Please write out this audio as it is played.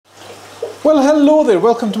Well, hello there,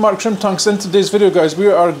 welcome to Mark Shrimp Tanks. In today's video, guys, we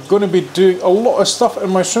are going to be doing a lot of stuff in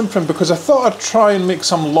my shrimp room because I thought I'd try and make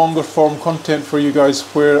some longer form content for you guys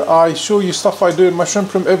where I show you stuff I do in my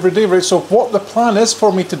shrimp room every day, right? So what the plan is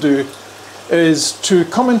for me to do is to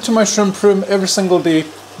come into my shrimp room every single day,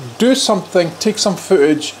 do something, take some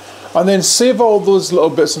footage, and then save all those little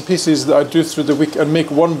bits and pieces that I do through the week and make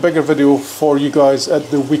one bigger video for you guys at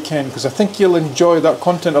the weekend, because I think you'll enjoy that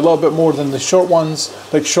content a little bit more than the short ones,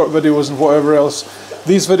 like short videos and whatever else.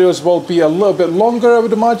 These videos will be a little bit longer, I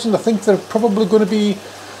would imagine. I think they're probably going to be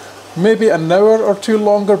maybe an hour or two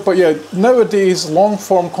longer, but yeah, nowadays long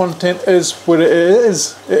form content is where it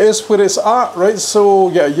is. It is where it's at, right? So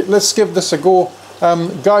yeah, let's give this a go.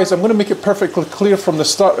 Guys, I'm going to make it perfectly clear from the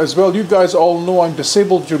start as well. You guys all know I'm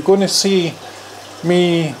disabled. You're going to see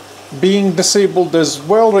me being disabled as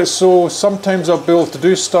well, right? So sometimes I'll be able to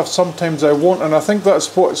do stuff, sometimes I won't, and I think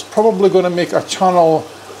that's what's probably going to make a channel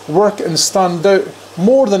work and stand out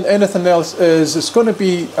more than anything else. Is it's going to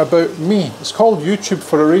be about me. It's called YouTube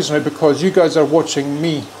for a reason, right? Because you guys are watching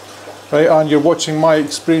me, right? And you're watching my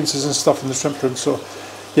experiences and stuff in the shrimp room. So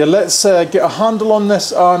yeah, let's get a handle on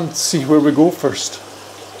this and see where we go first.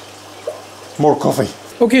 More coffee.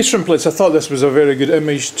 Okay, shrimplets, I thought this was a very good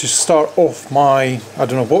image to start off my, I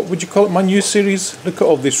don't know, what would you call it, my new series? Look at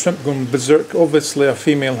all these shrimp going berserk. Obviously a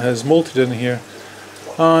female has molted in here.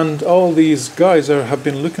 And all these guys have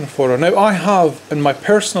been looking for her. Now I have, in my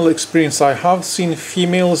personal experience, I have seen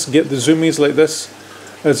females get the zoomies like this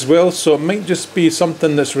as well. So it might just be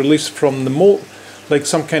something that's released from the molt, like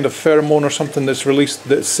some kind of pheromone or something that's released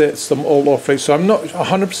that sets them all off, right? So I'm not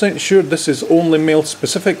 100% sure this is only male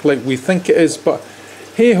specific like we think it is, but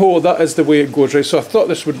hey ho, that is the way it goes, right? So I thought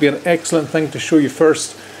this would be an excellent thing to show you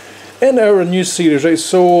first in our new series, right?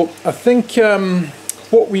 So I think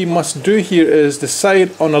what we must do here is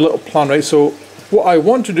decide on a little plan, right? So what I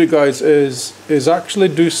want to do, guys, is actually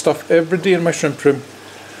do stuff every day in my shrimp room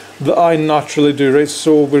that I naturally do, right?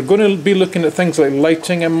 So we're going to be looking at things like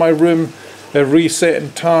lighting in my room,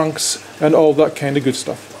 resetting tanks and all that kind of good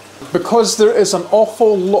stuff. Because there is an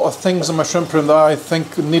awful lot of things in my shrimp room that I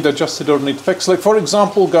think need adjusted or need fixed. Like for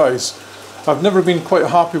example, guys, I've never been quite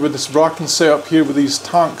happy with this racking setup here with these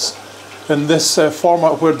tanks in this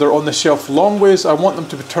format where they're on the shelf long ways. I want them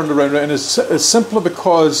to be turned around, right? And it's simply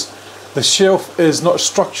because the shelf is not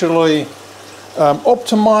structurally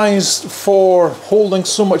optimized for holding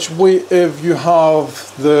so much weight if you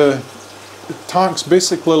have the tanks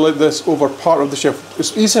basically like this over part of the shelf.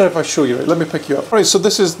 It's easier if I show you, right? Let me pick you up. Right, so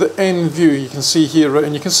this is the end view you can see here, right?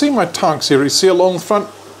 And you can see my tanks here. You see along the front,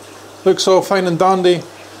 looks all fine and dandy.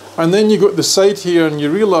 And then you go to the side here and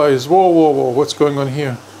you realise, whoa, whoa, whoa, what's going on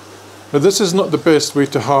here? Now this is not the best way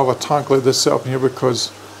to have a tank like this set up here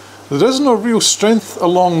because there is no real strength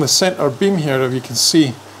along the centre beam here, if you can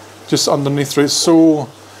see, just underneath, right? So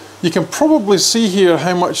you can probably see here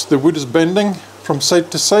how much the wood is bending from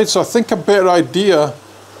side to side. So I think a better idea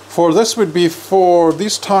for this would be for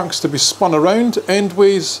these tanks to be spun around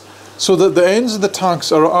endways so that the ends of the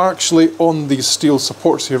tanks are actually on these steel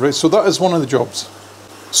supports here, right? So that is one of the jobs.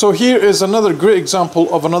 So here is another great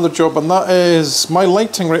example of another job, and that is my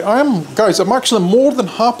lighting, right? Guys, I'm actually more than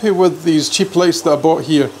happy with these cheap lights that I bought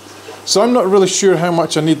here. So I'm not really sure how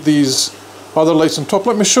much I need these other lights on top.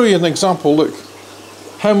 Let me show you an example, look.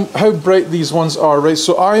 How bright these ones are, right?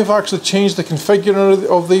 So I've actually changed the configuration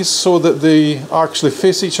of these so that they actually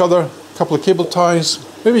face each other. A couple of cable ties.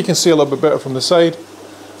 Maybe you can see a little bit better from the side,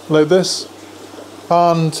 like this.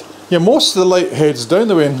 And yeah, most of the light heads down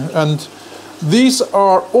the way, and these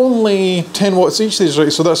are only 10 watts each, these,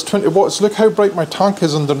 right? So that's 20 watts. Look how bright my tank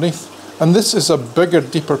is underneath. And this is a bigger,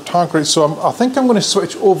 deeper tank, right? So I think I'm going to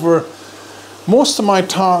switch over most of my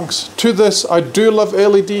tanks to this. I do love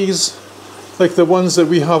LEDs, like the ones that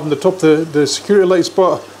we have on the top, the security lights,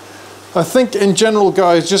 but I think in general,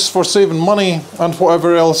 guys, just for saving money and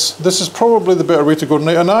whatever else, this is probably the better way to go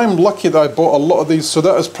now. And I'm lucky that I bought a lot of these, so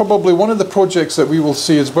that is probably one of the projects that we will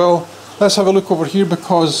see as well. Let's have a look over here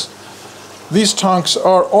because these tanks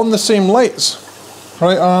are on the same lights,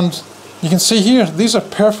 right? And you can see here, these are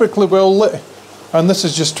perfectly well lit, and this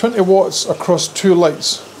is just 20 watts across two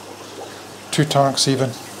lights, two tanks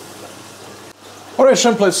even. Alright,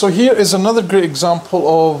 shrimplets, so here is another great example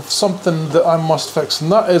of something that I must fix,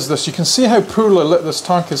 and that is this. You can see how poorly lit this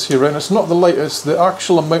tank is here, right? And it's not the light, it's the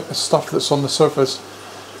actual amount of stuff that's on the surface.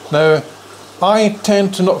 Now, I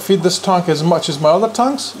tend to not feed this tank as much as my other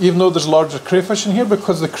tanks, even though there's larger crayfish in here,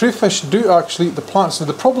 because the crayfish do actually eat the plants. Now,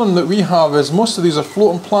 the problem that we have is most of these are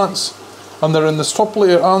floating plants, and they're in the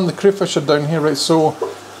stropulator, and the crayfish are down here, right? So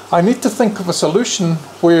I need to think of a solution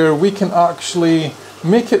where we can actually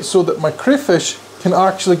make it so that my crayfish can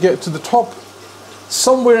actually get to the top,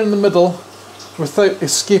 somewhere in the middle, without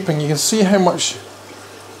escaping. You can see how much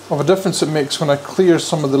of a difference it makes when I clear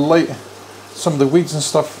some of the light, some of the weeds and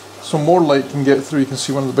stuff, so more light can get through. You can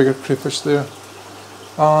see one of the bigger crayfish there.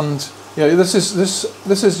 And yeah, this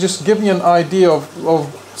is just giving you an idea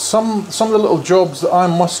of some of the little jobs that I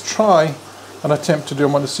must try and attempt to do.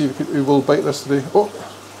 I'm going to see if it will bite this today. Oh,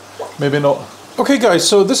 maybe not. Okay guys,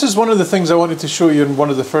 so this is one of the things I wanted to show you in one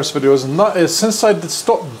of the first videos, and that is, since I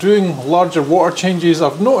stopped doing larger water changes,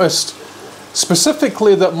 I've noticed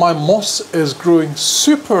specifically that my moss is growing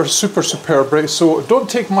super superb, right? So don't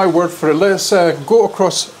take my word for it. Let's go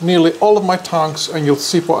across nearly all of my tanks and you'll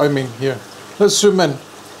see what I mean here. Let's zoom in.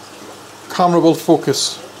 Camera will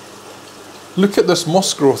focus. Look at this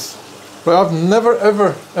moss growth. Right, I've never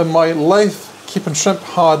ever in my life keeping shrimp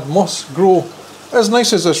had moss grow as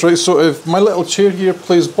nice as this, right? So if my little chair here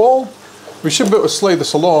plays ball, we should be able to slide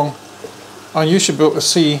this along, and you should be able to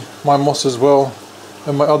see my moss as well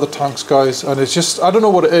in my other tanks, guys. And it's just, I don't know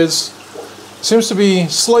what it is. It seems to be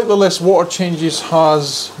slightly less water changes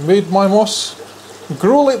has made my moss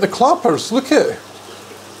grow like the clappers. Look at it.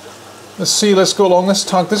 Let's see, let's go along this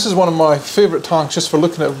tank. This is one of my favourite tanks just for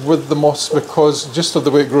looking at it with the moss, because just of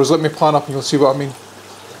the way it grows. Let me pan up and you'll see what I mean.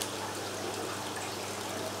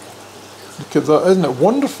 Look at that, isn't it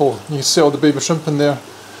wonderful? You can see all the baby shrimp in there.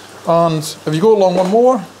 And if you go along one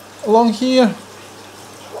more, along here,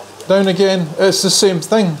 down again, it's the same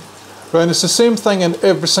thing. Right, and it's the same thing in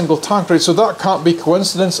every single tank, right? So that can't be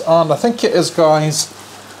coincidence, and I think it is, guys.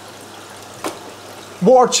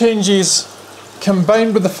 Water changes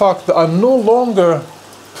combined with the fact that I'm no longer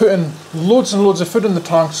putting loads and loads of food in the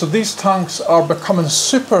tank, so these tanks are becoming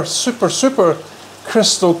super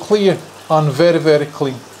crystal clear and very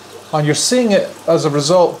clean. And you're seeing it as a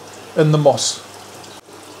result in the moss.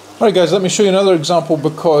 Alright guys, let me show you another example,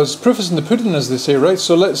 because proof is in the pudding, as they say, right?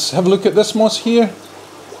 So let's have a look at this moss here.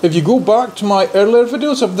 If you go back to my earlier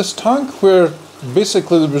videos of this tank, where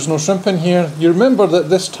basically there was no shrimp in here, you remember that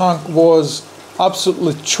this tank was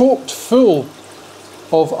absolutely choked full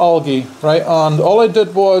of algae, right? And all I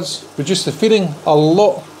did was reduce the feeding a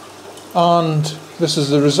lot, and this is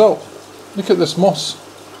the result. Look at this moss.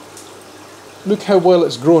 Look how well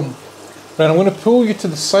it's grown. Right, I'm going to pull you to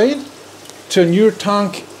the side to a newer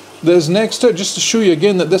tank that is next to it, just to show you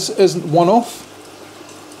again that this isn't one-off.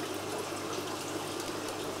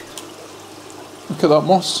 Look at that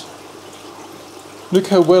moss. Look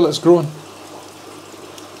how well it's grown.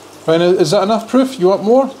 Right, is that enough proof? You want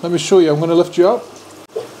more? Let me show you. I'm going to lift you up.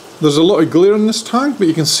 There's a lot of glare in this tank, but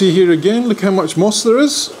you can see here again, look how much moss there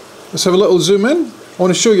is. Let's have a little zoom in. I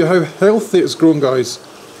want to show you how healthy it's grown, guys.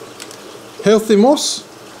 Healthy moss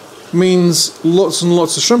means lots and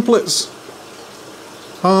lots of shrimplets,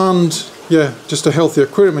 and yeah, just a healthy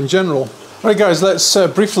aquarium in general. Right guys, let's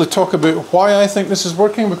briefly talk about why I think this is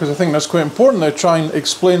working, because I think that's quite important. I try and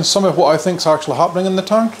explain some of what I think is actually happening in the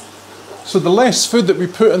tank. So the less food that we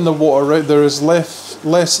put in the water, right, there is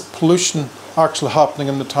less pollution actually happening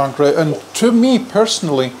in the tank, right? And to me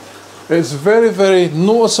personally, it's very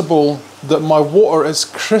noticeable that my water is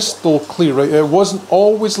crystal clear, right? It wasn't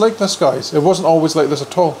always like this, guys. It wasn't always like this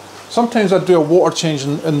at all. Sometimes I'd do a water change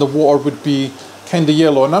and the water would be kind of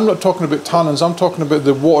yellow, and I'm not talking about tannins, I'm talking about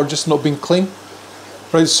the water just not being clean,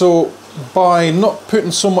 right? So by not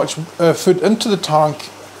putting so much food into the tank,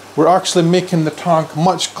 we're actually making the tank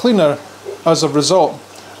much cleaner as a result,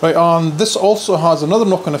 right? And this also has another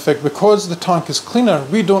knock-on effect. Because the tank is cleaner,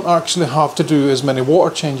 we don't actually have to do as many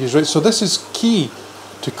water changes, right? So this is key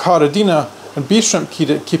to Caridina and bay shrimp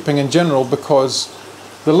keeping in general, because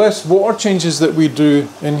the less water changes that we do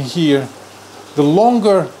in here, the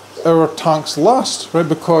longer our tanks last, right?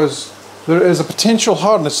 Because there is a potential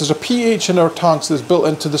hardness, there's a pH in our tanks that's built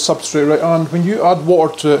into the substrate, right? And when you add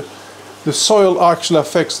water to it, the soil actually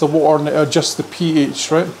affects the water and it adjusts the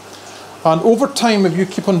pH, right? And over time, if you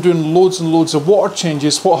keep on doing loads and loads of water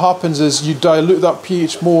changes, what happens is you dilute that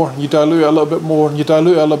pH more, you dilute it a little bit more, and you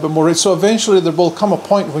dilute it a little bit more, right? So eventually there will come a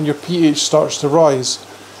point when your pH starts to rise,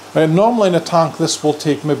 right? Normally in a tank this will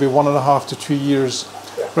take maybe 1.5 to 2 years,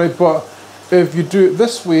 right? But if you do it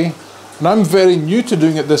this way, and I'm very new to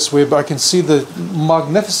doing it this way, but I can see the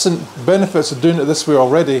magnificent benefits of doing it this way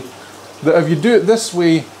already, that if you do it this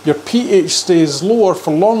way, your pH stays lower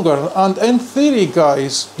for longer, and in theory,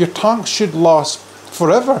 guys, your tank should last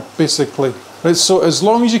forever, basically, right? So as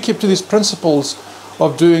long as you keep to these principles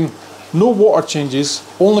of doing no water changes,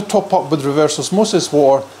 only top up with reverse osmosis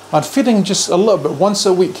water, and feeding just a little bit once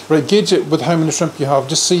a week, right? Gauge it with how many shrimp you have,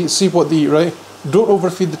 just see what they eat, right? Don't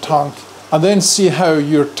overfeed the tank, and then see how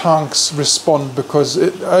your tanks respond, because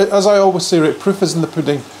as I always say, right, proof is in the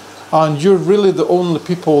pudding. and you're really the only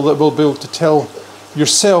people that will be able to tell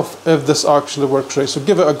yourself if this actually works right. So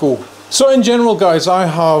give it a go. So in general, guys, I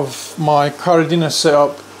have my Caradina set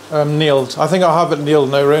up nailed. I think I have it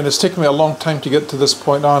nailed now, right? And it's taken me a long time to get to this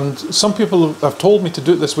point, and some people have told me to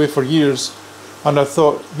do it this way for years, and I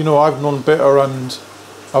thought, you know, I've known better, and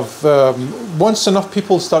I've once enough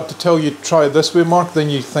people start to tell you try it this way, Mark, then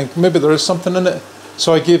you think maybe there is something in it.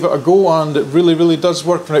 So I gave it a go, and it really does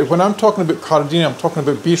work, right? When I'm talking about Caradina, I'm talking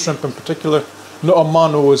about bee shrimp in particular, not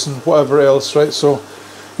Amanos and whatever else, right? So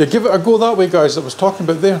yeah, give it a go that way, guys, that I was talking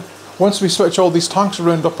about there. Once we switch all these tanks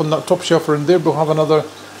around up on that top shelf around there, we'll have another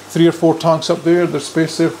 3 or 4 tanks up there. There's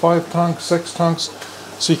space there, 5 tanks, 6 tanks.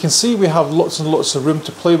 So you can see we have lots and lots of room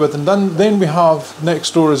to play with. And then we have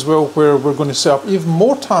next door as well, where we're going to set up even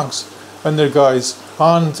more tanks in there, guys.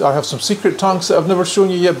 And I have some secret tanks that I've never shown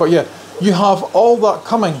you yet. But yeah, you have all that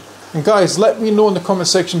coming. And guys, let me know in the comment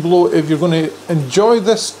section below if you're going to enjoy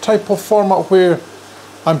this type of format where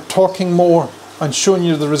I'm talking more and showing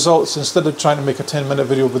you the results instead of trying to make a 10-minute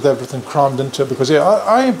video with everything crammed into it. Because yeah,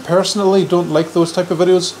 I personally don't like those type of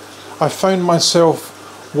videos. I found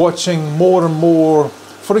myself watching more and more,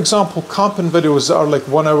 for example, camping videos that are like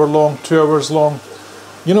 1 hour long, 2 hours long.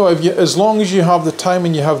 You know, as long as you have the time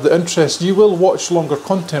and you have the interest, you will watch longer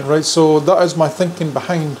content, right? So that is my thinking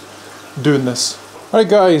behind doing this. Alright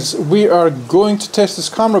guys, we are going to test this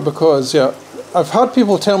camera because yeah, I've had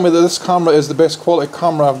people tell me that this camera is the best quality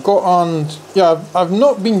camera I've got, and yeah, I've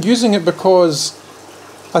not been using it because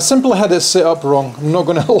I simply had it set up wrong. I'm not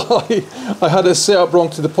going to lie. I had it set up wrong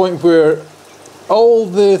to the point where all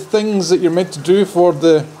the things that you're meant to do for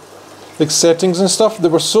the settings and stuff, they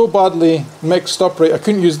were so badly mixed up, right? I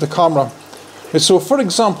couldn't use the camera. And so for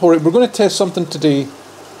example, right, we're going to test something today,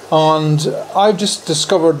 and I've just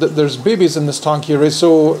discovered that there's babies in this tank here, right?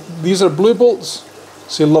 So these are blue bolts.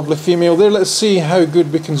 See a lovely female there. Let's see how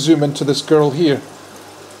good we can zoom into this girl here.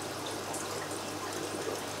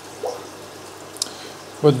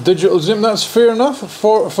 With digital zoom, that's fair enough.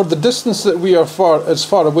 For the distance that we are as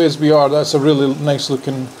far away as we are, that's a really nice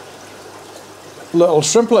looking little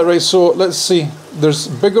shrimplet, right? So let's see. There's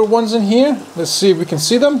bigger ones in here. Let's see if we can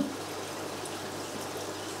see them.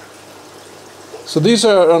 So these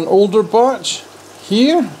are an older batch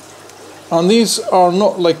here. And these are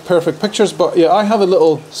not like perfect pictures, but yeah, I have a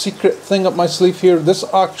little secret thing up my sleeve here. This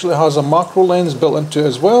actually has a macro lens built into it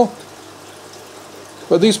as well.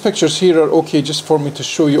 But these pictures here are okay just for me to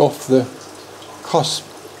show you off the cusp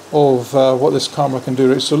of what this camera can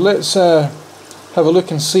do. Right? So let's have a look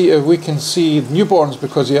and see if we can see newborns,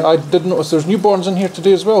 because yeah, I did notice there's newborns in here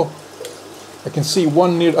today as well. I can see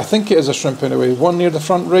one near, I think it is a shrimp anyway, one near the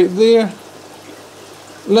front right there.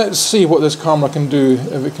 Let's see what this camera can do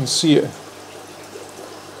if it can see it.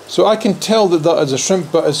 So I can tell that that is a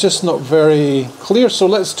shrimp, but it's just not very clear. So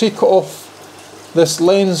let's take off this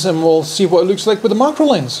lens and we'll see what it looks like with the macro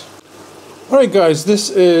lens. Alright guys, this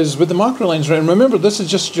is with the macro lens, right? And remember, this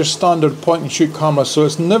is just your standard point and shoot camera, so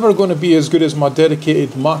it's never going to be as good as my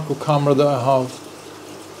dedicated macro camera that I have.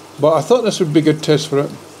 But I thought this would be a good test for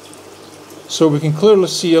it. So we can clearly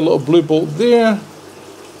see a little blue bolt there.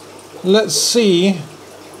 Let's see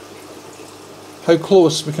how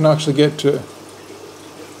close we can actually get to it.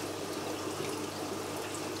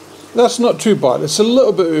 That's not too bad. It's a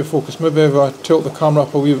little bit out of focus. Maybe if I tilt the camera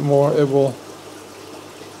up a wee bit more, it will.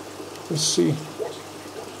 Let's see.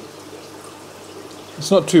 It's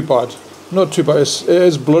not too bad. Not too bad. It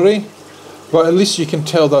is blurry, but at least you can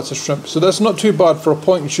tell that's a shrimp. So that's not too bad for a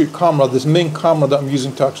point and shoot camera, this main camera that I'm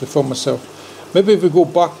using to actually film myself. Maybe if we go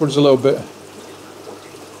backwards a little bit,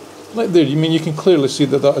 like there, you can clearly see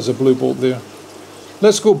that that is a blue bolt there.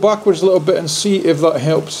 Let's go backwards a little bit and see if that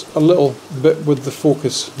helps a little bit with the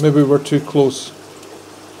focus. Maybe we're too close.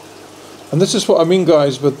 And this is what I mean,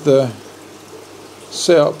 guys, with the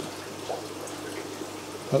setup.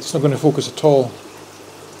 That's not going to focus at all.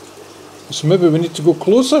 So maybe we need to go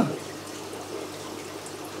closer.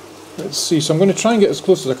 Let's see. So I'm going to try and get as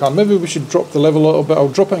close as I can. Maybe we should drop the level a little bit. I'll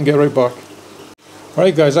drop it and get right back.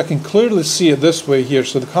 Alright guys, I can clearly see it this way here.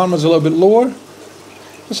 So the camera's a little bit lower.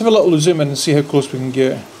 Let's have a little zoom in and see how close we can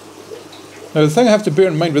get. Now the thing I have to bear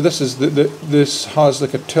in mind with this is that this has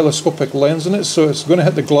like a telescopic lens in it, so it's going to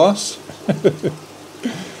hit the glass.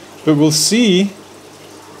 But we'll see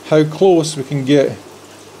how close we can get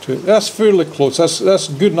to it. That's fairly close. That's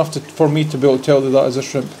good enough for me to be able to tell that that is a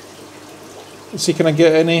shrimp. Let's see, can I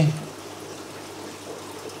get any?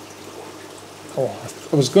 Oh,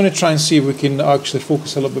 I was going to try and see if we can actually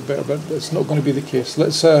focus a little bit better, but it's not going to be the case.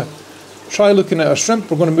 Let's try looking at a shrimp.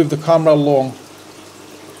 We're going to move the camera along.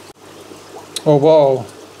 Oh wow,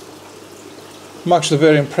 I'm actually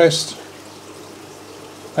very impressed.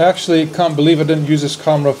 I actually can't believe I didn't use this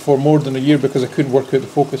camera for more than a year because I couldn't work out the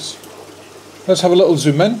focus. Let's have a little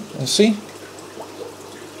zoom in and see.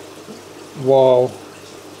 Wow.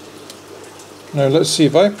 Now let's see,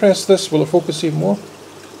 if I press this, will it focus even more?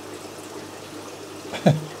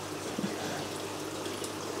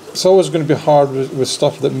 It's always going to be hard with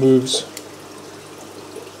stuff that moves.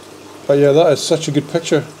 But yeah, that is such a good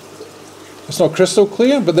picture. It's not crystal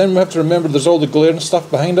clear, but then we have to remember there's all the glare and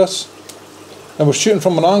stuff behind us. And we're shooting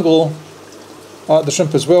from an angle at the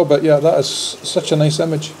shrimp as well, but yeah, that is such a nice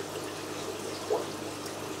image.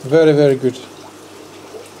 Very, very good.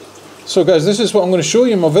 So guys, this is what I'm going to show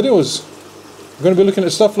you in my videos. I'm going to be looking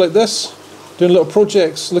at stuff like this, doing little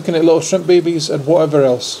projects, looking at little shrimp babies and whatever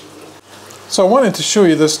else. So I wanted to show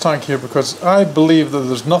you this tank here because I believe that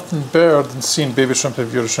there's nothing better than seeing baby shrimp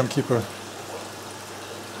if you're a shrimp keeper.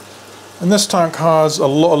 And this tank has a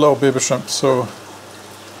lot of little baby shrimp, so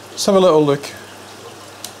let's have a little look.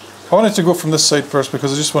 I wanted to go from this side first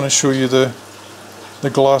because I just want to show you the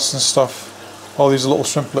glass and stuff. All these little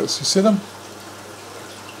shrimplets, you see them?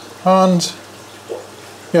 And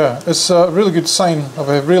yeah, it's a really good sign of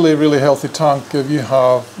a really, really healthy tank if you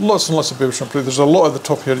have lots and lots of baby shrimp. There's a lot at the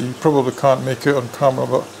top here that you probably can't make out on camera,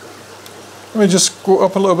 but let me just go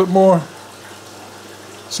up a little bit more.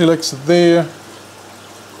 See, like it's there.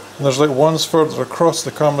 And there's like ones further across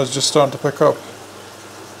the camera's just starting to pick up.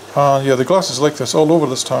 And yeah, the glass is like this all over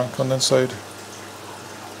this tank on the inside.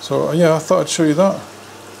 So yeah, I thought I'd show you that.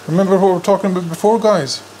 Remember what we were talking about before,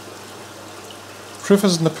 guys? Proof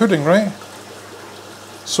is in the pudding, right?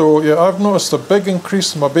 So yeah, I've noticed a big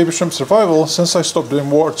increase in my baby shrimp survival since I stopped doing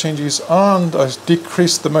water changes and I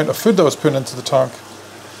decreased the amount of food that I was putting into the tank.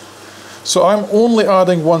 So I'm only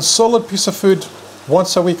adding one solid piece of food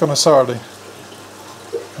once a week on a Saturday.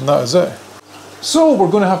 And that is it. So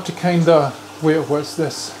we're going to have to kind of, wait, what's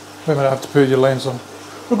this? Wait a minute, I have to put your lens on.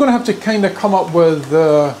 We're going to have to kind of come up with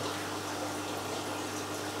a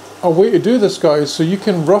way to do this, guys, so you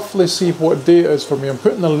can roughly see what day it is for me. I'm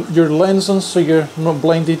putting your lens on so you're not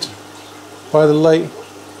blinded by the light.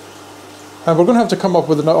 And we're going to have to come up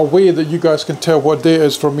with a way that you guys can tell what day it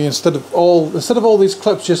is for me instead of all these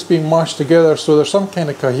clips just being mashed together, so there's some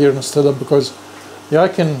kind of coherence to them, because yeah, I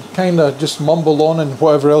can kind of just mumble on and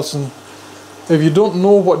whatever else, and if you don't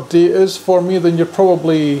know what day it is for me, then you're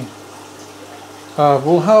probably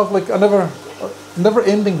will have like a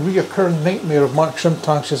never-ending reoccurring nightmare of Mark Shrimp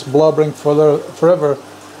Tanks just blabbering forever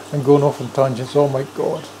and going off on tangents. Oh my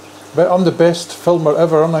god. But I'm the best filmer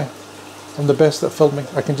ever, aren't I? I'm the best at filming,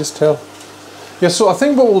 I can just tell. Yeah, so I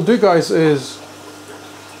think what we'll do, guys, is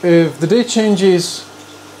if the day changes,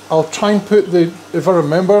 I'll try and put if I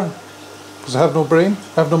remember, because I have no brain,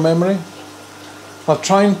 I have no memory, I'll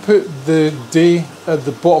try and put the day at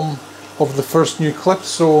the bottom of the first new clip.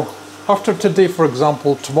 So after today, for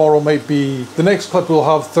example, tomorrow might be, the next clip will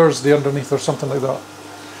have Thursday underneath or something like that.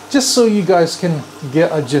 Just so you guys can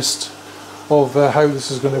get a gist of how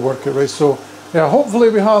this is going to work out, right? So yeah, hopefully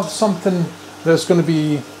we have something that's going to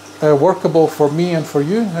be workable for me and for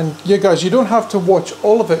you. And yeah, guys, you don't have to watch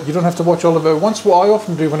all of it. You don't have to watch all of it at once. What I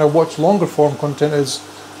often do when I watch longer form content is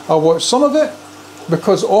I'll watch some of it,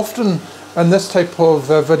 because often in this type of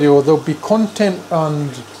video there'll be content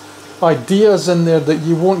and ideas in there that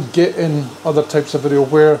you won't get in other types of video,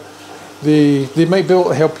 where they might be able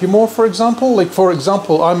to help you more. For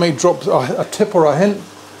example, I might drop a tip or a hint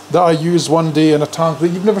that I use one day in a tank that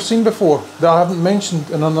you've never seen before, that I haven't mentioned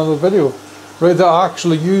in another video, right, that I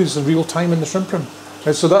actually use in real time in the shrimp room,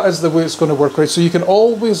 right? So that is the way it's going to work, right? So you can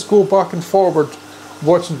always go back and forward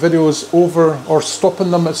watching videos over or stopping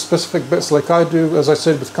them at specific bits like I do, as I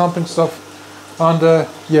said, with camping stuff. And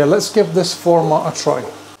yeah, let's give this format a try.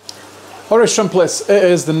 Alright, shrimplets, it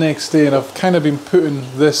is the next day and I've kind of been putting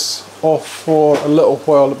this off for a little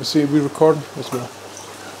while. Let me see, are we recording? Yes, we are.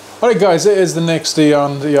 Alright guys, it is the next day,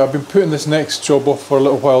 and yeah, I've been putting this next job off for a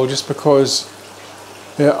little while just because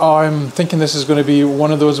yeah, I'm thinking this is going to be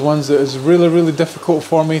one of those ones that is really, really difficult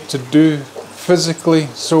for me to do physically.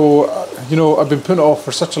 So you know, I've been putting it off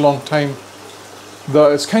for such a long time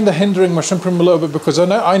that it's kind of hindering my shrimp room a little bit, because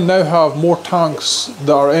I now have more tanks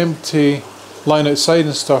that are empty lying outside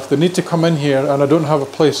and stuff. They need to come in here and I don't have a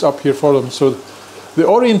place up here for them. So the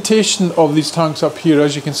orientation of these tanks up here,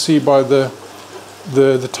 as you can see by the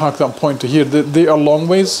tank that I'm pointing to here, they are long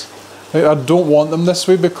ways. I don't want them this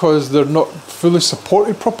way because they're not fully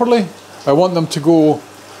supported properly. I want them to go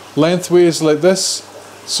lengthways like this,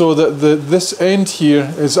 so that this end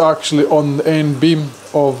here is actually on the end beam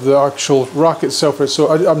of the actual rack itself. So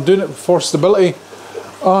I'm doing it for stability,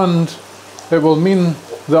 and it will mean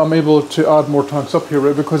that I'm able to add more tanks up here,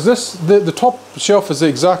 right? Because the top shelf is the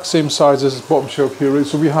exact same size as the bottom shelf here, right?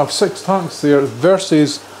 So we have 6 tanks there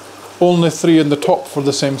versus only 3 in the top for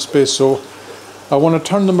the same space. So I want to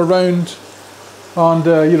turn them around, and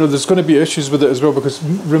you know, there's going to be issues with it as well, because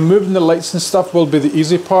removing the lights and stuff will be the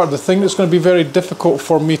easy part. The thing that's going to be very difficult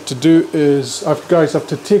for me to do is I have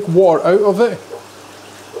to take water out of it,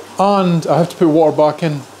 and I have to put water back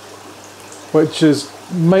in, which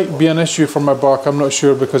might be an issue for my back. I'm not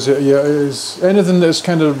sure, because it is anything that's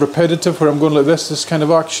kind of repetitive where I'm going like this kind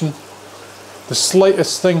of action, the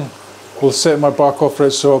slightest thing will set my back off,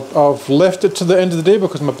 right? So I've left it to the end of the day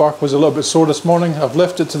because my back was a little bit sore this morning. I've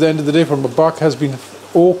left it to the end of the day where my back has been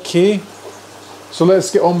okay. So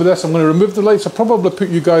let's get on with this. I'm going to remove the lights. I'll probably put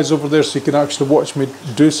you guys over there so you can actually watch me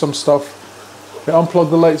do some stuff. Okay,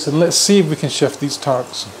 unplug the lights and let's see if we can shift these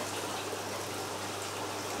tanks.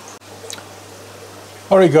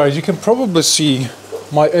 Alright guys, you can probably see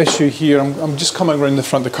my issue here. I'm just coming around the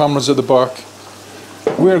front, the camera's at the back.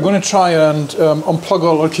 We're going to try and unplug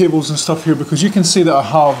all our cables and stuff here, because you can see that I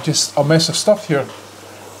have just a mess of stuff here.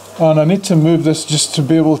 And I need to move this just to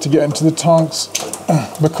be able to get into the tanks,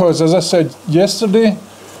 because as I said yesterday,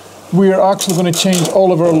 we are actually going to change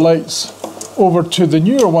all of our lights over to the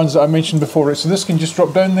newer ones that I mentioned before. Right? So this can just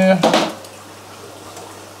drop down there.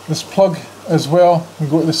 This plug as well can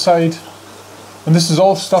go to the side. And this is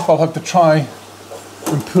all stuff I'll have to try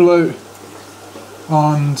and pull out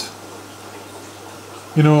and,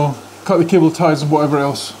 you know, cut the cable ties and whatever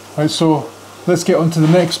else. Right, so let's get on to the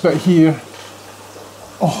next bit here.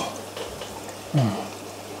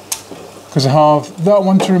 Because I have that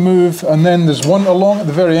one to remove, and then there's one along at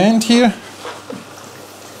the very end here.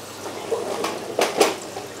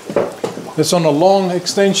 It's on a long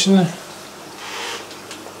extension.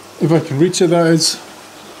 If I can reach it, that is.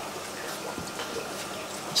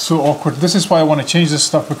 So awkward. This is why I want to change this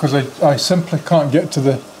stuff, because I simply can't get to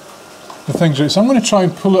the things right. So I'm going to try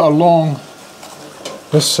and pull it along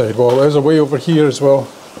this side. Well, there's a way over here as well.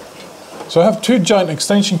 So I have 2 giant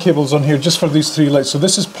extension cables on here just for these 3 lights. So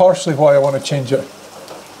this is partially why I want to change it.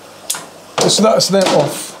 So that's them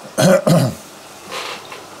off.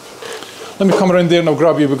 Let me come around there and I'll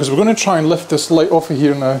grab you, because we're going to try and lift this light off of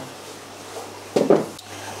here now.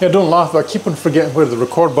 Yeah, don't laugh, but I keep on forgetting where the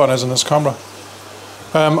record button is on this camera.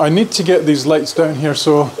 I need to get these lights down here,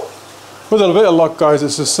 so with a bit of luck guys,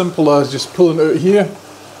 it's as simple as just pulling it out here.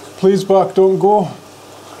 Please back, don't go.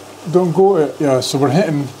 Don't go. Yeah, so we're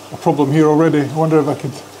hitting a problem here already. I wonder if I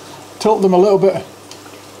could tilt them a little bit.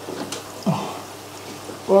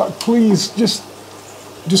 But please,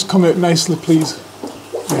 just come out nicely, please.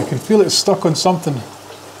 Yeah, I can feel it stuck on something.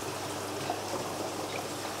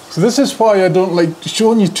 So this is why I don't like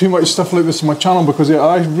showing you too much stuff like this on my channel, because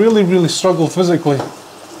I really struggle physically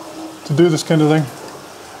to do this kind of thing.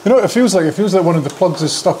 You know what it feels like? It feels like one of the plugs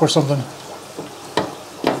is stuck or something.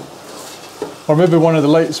 Or maybe one of the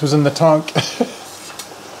lights was in the tank.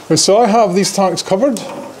 So I have these tanks covered.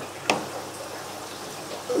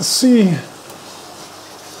 Let's see.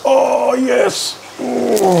 Oh yes!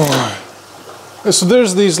 Oh. So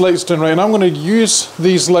there's these lights down, right? And I'm going to use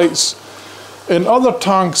these lights in other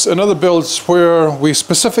tanks and other builds where we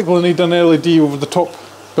specifically need an LED over the top,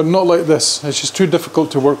 but not like this. It's just too difficult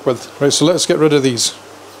to work with. Right, so let's get rid of these.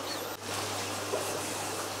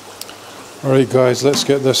 Alright guys, let's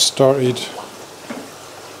get this started.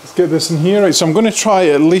 Let's get this in here. Right, so I'm going to try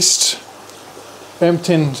at least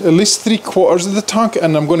emptying at least 3/4 of the tank,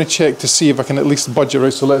 and I'm going to check to see if I can at least budge it.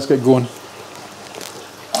 Right, so let's get going.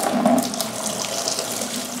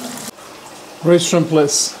 Right,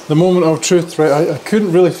 shrimplets, the moment of truth. Right, I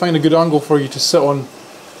couldn't really find a good angle for you to sit on,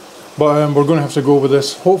 but we're going to have to go with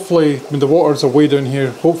this. Hopefully, I mean, the waters are way down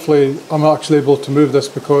here. Hopefully I'm actually able to move this,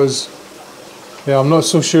 because yeah, I'm not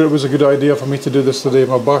so sure it was a good idea for me to do this today.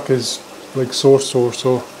 My back is like sore.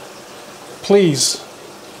 So please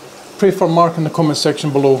pray for Mark in the comment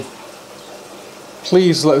section below.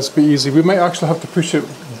 Please let this be easy. We might actually have to push it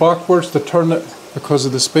backwards to turn it because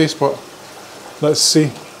of the space, but let's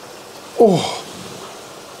see.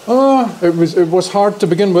 It was hard to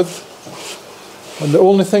begin with, and the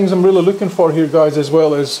only things I'm really looking for here guys as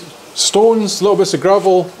well is stones, little bits of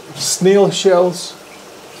gravel, snail shells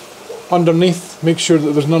underneath. Make sure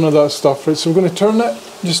that there's none of that stuff. Right, so we're going to turn it,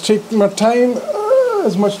 just take my time,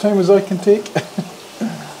 as much time as I can take.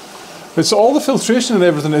 But so all the filtration and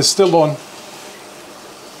everything is still on.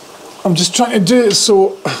 I'm just trying to do it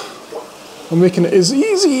so I'm making it as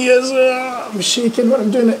easy as I'm shaking when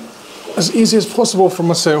I'm doing it, as easy as possible for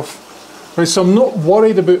myself. Right, so I'm not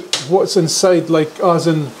worried about what's inside, like as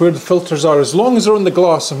in where the filters are. As long as they're on the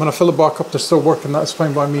glass and when I fill it back up they're still working, that's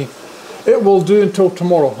fine by me. it will do until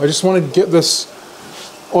tomorrow. I just want to get this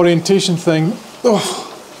orientation thing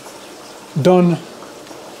done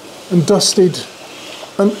and dusted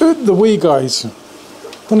and out the way, guys.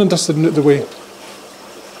 Done and dusted and out the way.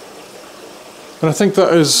 And I think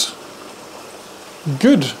that is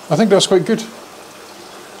good. I think that's quite good.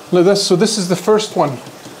 Like this. So this is the first one.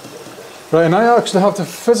 Right, and I actually have to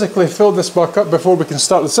physically fill this back up before we can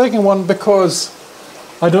start the second one because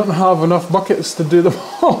I don't have enough buckets to do them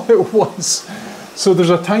all at once. So there's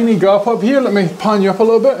a tiny gap up here. Let me pan you up a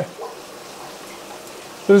little bit.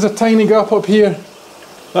 There's a tiny gap up here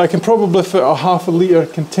that I can probably fit a ½ litre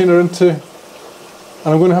container into. And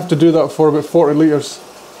I'm going to have to do that for about 40 litres.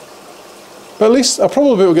 But at least I'll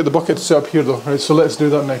probably be able to get the bucket to sit up here though. Right, so let's do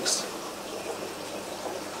that next.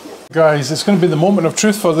 Guys, it's going to be the moment of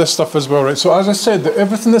truth for this stuff as well, right? So as I said,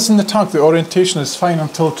 everything that's in the tank, the orientation is fine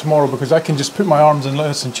until tomorrow because I can just put my arms in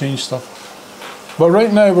this and change stuff. But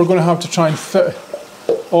right now we're going to have to try and fit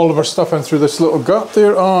all of our stuff in through this little gap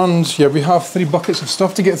there, and yeah, we have 3 buckets of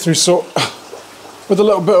stuff to get through, so with a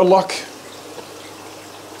little bit of luck.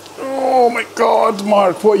 Oh my God,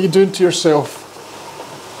 Mark, what are you doing to yourself?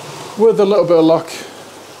 With a little bit of luck.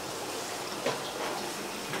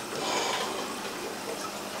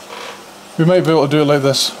 We might be able to do it like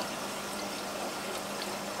this.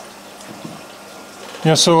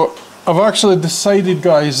 Yeah, so I've actually decided,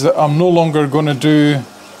 guys, that I'm no longer going to do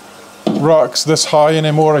racks this high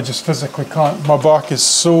anymore. I just physically can't. My back is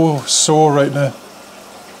so sore right now.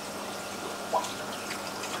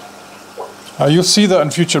 You'll see that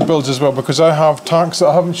in future builds as well because I have tanks that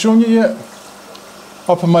I haven't shown you yet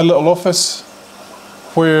up in my little office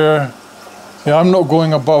where I'm not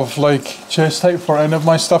going above like chest height for any of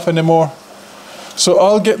my stuff anymore. So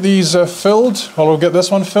I'll get these filled, or I'll get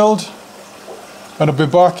this one filled, and I'll be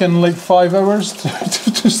back in like 5 hours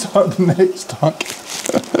to start the next tank.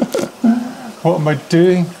 What am I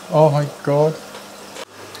doing? Oh my God.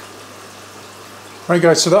 Right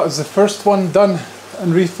guys, so that was the first one done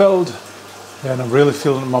and refilled. Yeah, and I'm really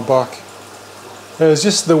feeling it in my back. It's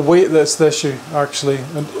just the weight that's the issue actually.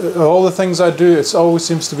 And all the things I do, it always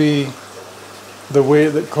seems to be the weight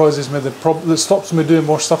that causes me the problem, that stops me doing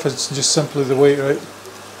more stuff. Is just simply the weight, right?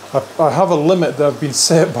 I have a limit that I've been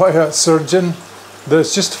set by a surgeon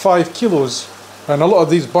that's just 5 kilos, and a lot of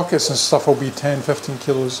these buckets and stuff will be 10, 15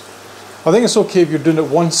 kilos. I think it's okay if you're doing it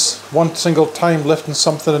once, one single time, lifting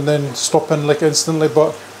something and then stopping like instantly,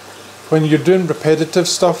 but when you're doing repetitive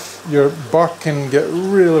stuff, your back can get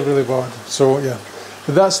really, really bad. So yeah,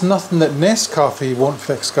 but that's nothing that Nescafe won't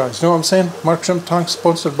fix, guys. You know what I'm saying? Mark Shrimp Tanks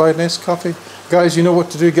sponsored by Nescafe. Guys, you know what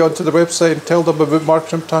to do. Get onto the website and tell them about Mark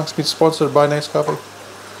Shrimp Tanks being sponsored by Nescafe.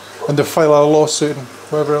 And they'll file a lawsuit and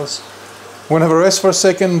whatever else. I'm going to have a rest for a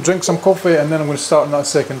second, drink some coffee, and then I'm going to start on that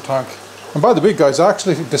second tank. And by the way, guys, I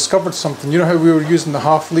actually discovered something. You know how we were using the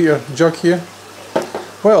 ½ litre jug here?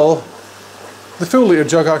 Well, the full litre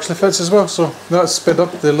jug actually fits as well, so that's sped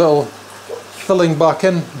up the little filling back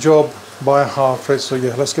in job by a half, right? So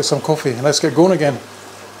yeah, let's get some coffee and let's get going again.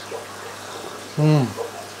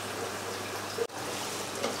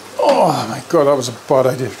 Oh my God, that was a bad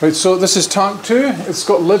idea. Right, so this is tank 2. It's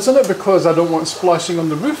got lids on it because I don't want splashing on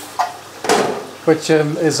the roof, which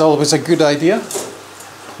is always a good idea.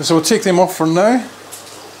 So we'll take them off for now.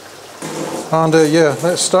 And yeah,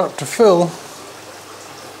 let's start to fill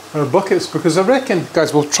our buckets, because I reckon,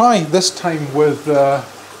 guys, we'll try this time with,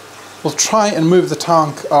 we'll try and move the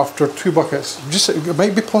tank after 2 buckets. Just, it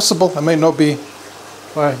might be possible, it might not be.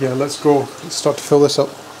 Yeah, let's go. Let's start to fill this up.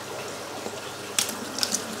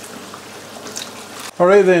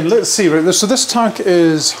 Alright then, let's see. Right, so this tank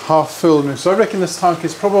is half full now. So I reckon this tank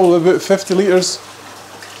is probably about 50 litres.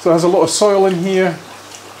 So it has a lot of soil in here.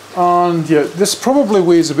 And yeah, this probably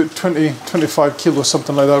weighs about 20-25 kilos,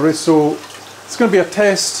 something like that, right? So it's going to be a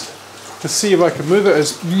test to see if I can move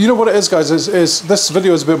it. You know what it is, guys, is this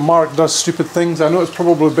video is about Mark does stupid things. I know it's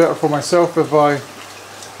probably better for myself if I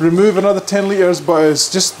remove another 10 litres, but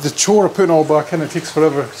it's just the chore of putting it all back in. It takes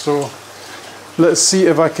forever. So let's see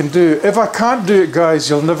if I can do it. If I can't do it, guys,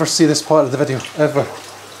 you'll never see this part of the video, ever.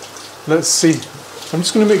 Let's see. I'm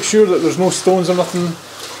just going to make sure that there's no stones or nothing,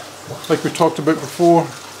 like we talked about before.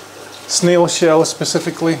 Snail shell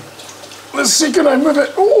specifically. Let's see, can I move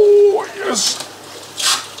it? Oh, yes.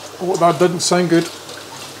 Oh, that didn't sound good.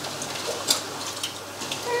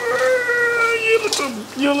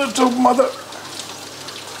 You little mother.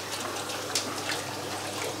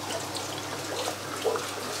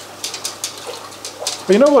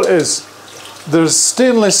 But you know what it is? There's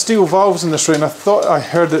stainless steel valves in this, right? And I thought I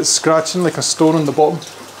heard it scratching like a stone on the bottom,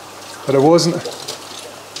 but it wasn't.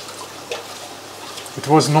 It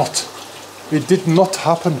was not. It did not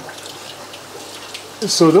happen.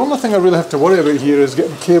 So the only thing I really have to worry about here is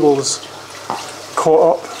getting cables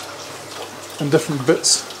caught up in different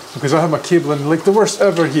bits, because I have my cabling like the worst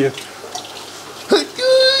ever here.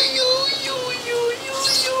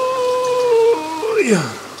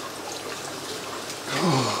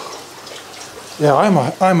 Yeah,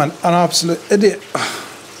 I'm an absolute idiot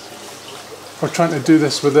for trying to do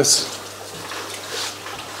this with this.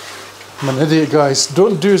 I'm an idiot, guys.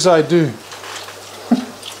 Don't do as I do.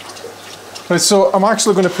 Right, so I'm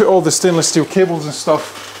actually going to put all the stainless steel cables and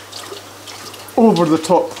stuff over the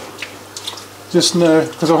top just now,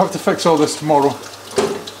 because I'll have to fix all this tomorrow.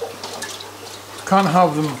 Can't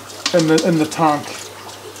have them in the tank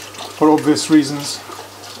for obvious reasons.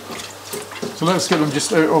 So let's get them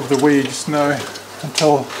just out of the way just now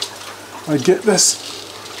until I get this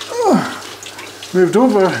moved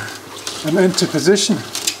over and into position.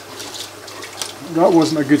 That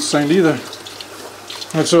wasn't a good sound either.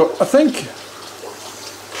 And so I think,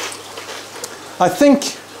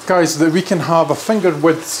 guys, that we can have a finger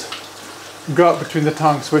width gap between the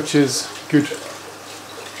tanks, which is good.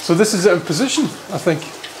 So this is it in position, I think.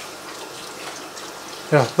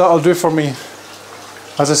 Yeah, that'll do for me.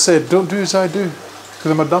 As I said, don't do as I do,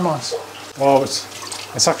 because I'm a dumbass. Oh,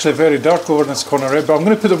 it's actually very dark over in this corner, right? But I'm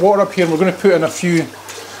going to put the water up here, and we're going to put in a few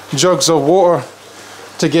jugs of water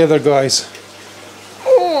together, guys.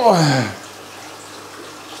 Oh,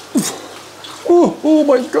 oh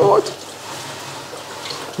my God.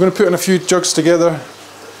 I'm going to put in a few jugs together.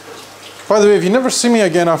 By the way, if you never see me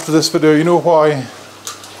again after this video, you know why.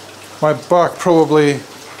 My back probably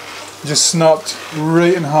just snapped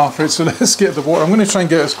right in half, right? So let's get the water. I'm going to try and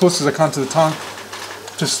get as close as I can to the tank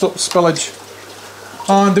to stop spillage.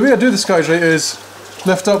 And the way I do this, guys, right, is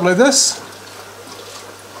lift up like this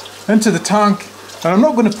into the tank. And I'm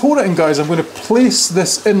not going to pour it in, guys. I'm going to place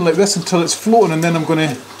this in like this until it's floating, and then I'm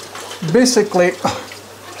going to basically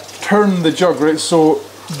turn the jug, right? So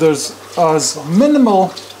there's as minimal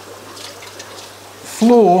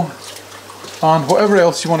flow and whatever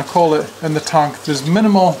else you want to call it in the tank. There's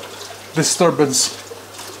minimal disturbance.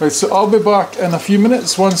 Right, so I'll be back in a few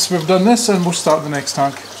minutes once we've done this, and we'll start the next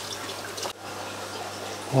tank.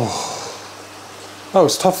 Oh, that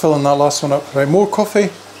was tough filling that last one up. Right, more coffee.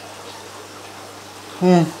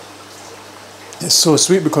 It's so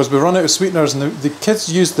sweet because we run out of sweeteners, and the kids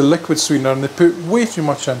use the liquid sweetener and they put way too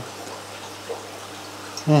much in.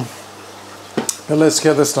 But let's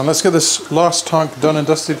get this done. Let's get this last tank done and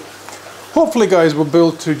dusted. Hopefully, guys, we'll be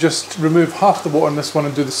able to just remove half the water in this one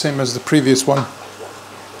and do the same as the previous one.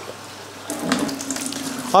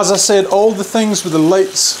 As I said, all the things with the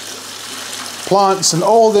lights, plants, and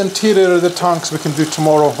all the interior of the tanks we can do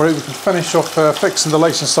tomorrow. Right, we can finish off fixing the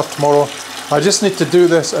lights and stuff tomorrow. I just need to do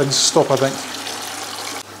this and stop, I think.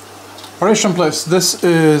 Alright, Shrimplets, this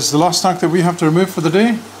is the last tank that we have to remove for the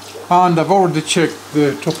day. And I've already checked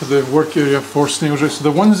the top of the work area for snails, right? So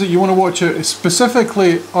the ones that you want to watch out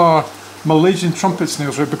specifically are Malaysian trumpet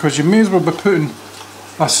snails, right? Because you may as well be putting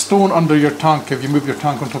a stone under your tank if you move your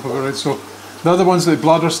tank on top of it, right? So the other ones, like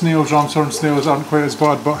bladder snails, ramshorn snails, aren't quite as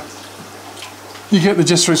bad, but you get the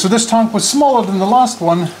gist, right? So this tank was smaller than the last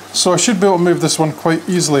one, so I should be able to move this one quite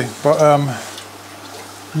easily. But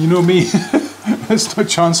you know me, it's no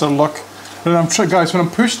chance of luck. And guys, when I'm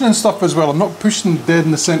pushing and stuff as well, I'm not pushing dead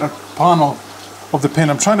in the centre panel of the pen.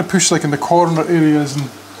 I'm trying to push like in the corner areas, and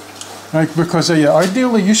like, because yeah,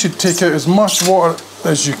 ideally you should take out as much water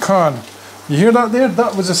as you can. You hear that there?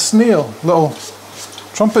 That was a snail, little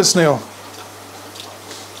trumpet snail.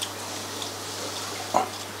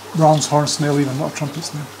 Ram's horn snail even, not a trumpet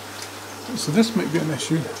snail. So this might be an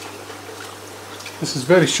issue. This is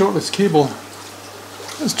very short, this cable.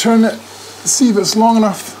 Let's turn it, see if it's long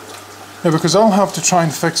enough. Yeah, because I'll have to try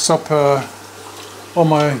and fix up all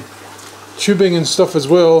my tubing and stuff as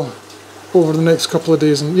well over the next couple of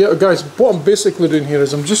days. And yeah, guys, what I'm basically doing here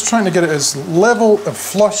is I'm just trying to get it as level and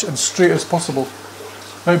flush and straight as possible.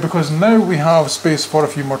 Right, because now we have space for a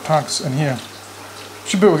few more tanks in here.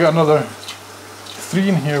 Should be able to get another 3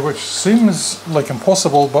 in here, which seems like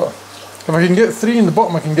impossible, but if I can get 3 in the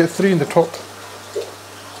bottom, I can get 3 in the top.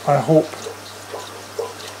 I hope.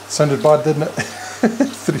 Sounded bad, didn't it?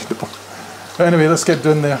 3 in the bottom. But anyway, let's get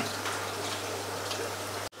down there.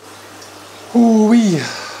 Ooh-wee,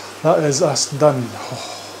 that is us done.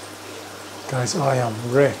 Oh, guys, I am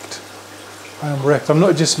wrecked. I am wrecked. I'm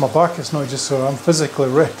not just, my back, it's not just so, I'm physically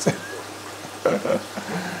wrecked.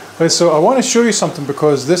 Right, so I want to show you something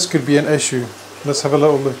because this could be an issue. Let's have a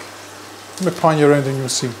little look. Let me pan you around and you'll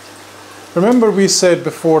see. Remember we said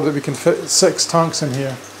before that we can fit 6 tanks in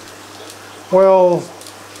here. Well,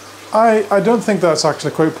 I don't think that's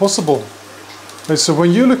actually quite possible. Right, so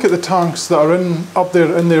when you look at the tanks that are up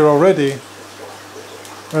there in there already,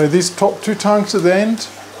 right, these top 2 tanks at the end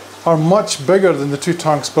are much bigger than the 2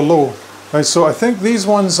 tanks below. Right, so I think these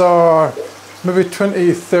ones are maybe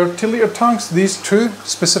 20, 30 litre tanks, these 2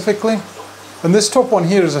 specifically. And this top one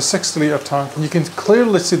here is a 60 litre tank, and you can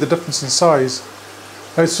clearly see the difference in size.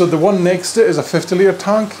 Right, so the one next to it is a 50 litre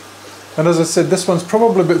tank, and as I said, this one's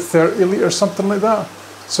probably about 30 litres, something like that.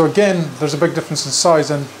 So again, there's a big difference in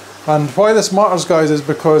size, and why this matters, guys, is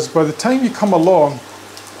because by the time you come along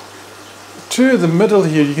to the middle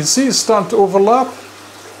here, you can see it's starting to overlap.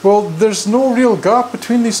 Well, there's no real gap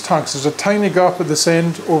between these tanks. There's a tiny gap at this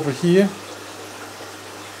end over here,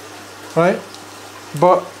 right?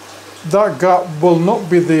 But that gap will not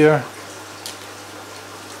be there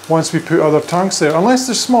once we put other tanks there, unless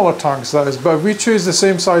they're smaller tanks, that is. But if we choose the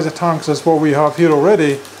same size of tanks as what we have here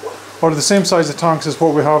already, or the same size of tanks as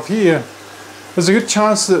what we have here, there's a good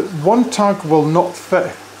chance that one tank will not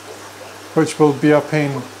fit, which will be a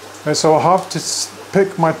pain. Right, so I'll have to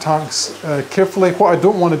pick my tanks carefully. What I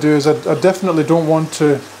don't want to do is I definitely don't want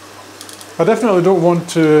to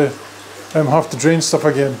have to drain stuff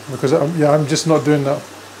again, because I'm just not doing that.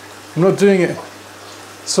 I'm not doing it.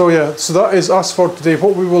 So yeah, so that is us for today.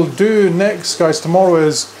 What we will do next, guys, tomorrow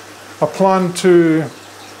is I plan to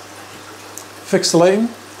fix the lighting.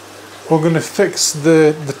 We're going to fix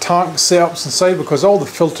the tank setups inside, because all the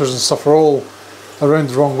filters and stuff are all around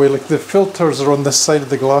the wrong way. Like the filters are on this side of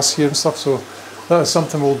the glass here and stuff, so that is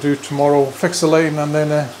something we'll do tomorrow. Fix the lighting, and then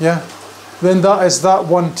yeah, then that is that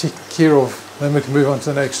one taken care of. Then we can move on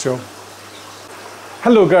to the next job.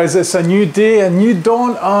 Hello guys, it's a new day, a new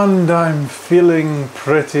dawn, and I'm feeling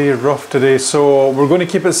pretty rough today, so we're going to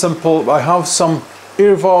keep it simple. I have some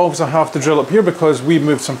air valves I have to drill up here because we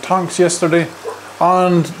moved some tanks yesterday,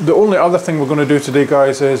 and the only other thing we're going to do today,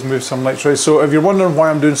 guys, is move some lights. Right, so if you're wondering why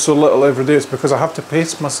I'm doing so little every day, it's because I have to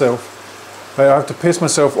pace myself. I have to pace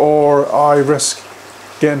myself, or I risk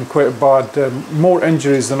getting quite bad, more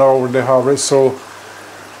injuries than I already have. Right, so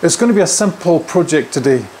it's going to be a simple project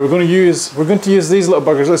today. We're going to use these little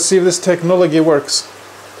buggers. Let's see if this technology works.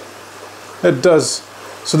 It does.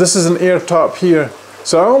 So this is an air tap here.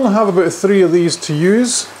 So I only have about 3 of these to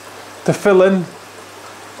use to fill in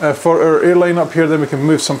for our airline up here. Then we can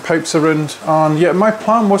move some pipes around. And yeah, my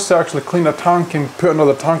plan was to actually clean a tank and put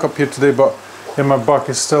another tank up here today, but yeah, my back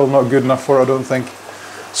is still not good enough for it, I don't think.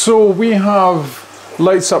 So we have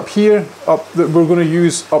lights up here, that we're going to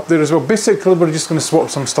use up there as well. Basically, we're just going to swap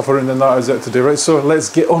some stuff around, and that is it today, right? So let's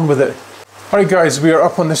get on with it. Alright guys, we are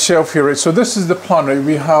up on the shelf here, right? So this is the plan, right?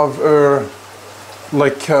 We have our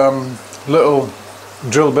like little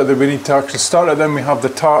drill bit that we need to actually start it. Then we have the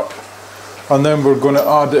tap, and then we're going to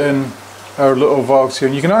add in our little valves here.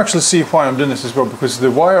 And you can actually see why I'm doing this as well, because the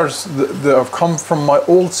wires that have come from my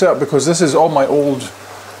old setup, because this is all my old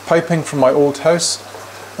piping from my old house.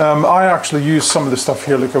 I actually use some of the stuff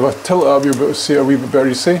here, like if I tilt it up, you'll be able to see it a wee bit better,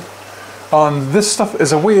 you see. And this stuff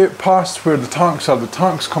is a way out past where the tanks are. The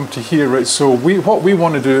tanks come to here, right? So what we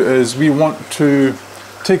want to do is we want to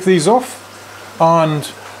take these off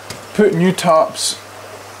and put new taps,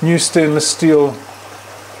 new stainless steel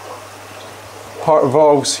part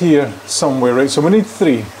valves here somewhere, right? So we need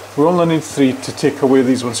 3. We only need 3 to take away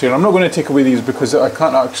these ones here. I'm not going to take away these because I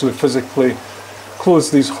can't actually physically close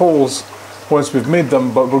these holes once we've made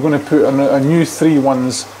them, but we're going to put a new 3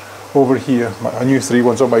 ones over here. A new 3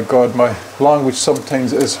 ones, oh my god, my language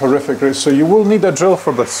sometimes is horrific, right? So you will need a drill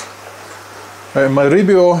for this. My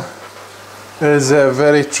Ribio is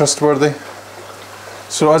very trustworthy.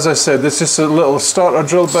 So as I said, this is just a little starter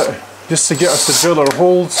drill bit, just to get us to drill our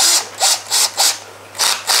holes.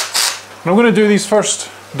 And I'm going to do these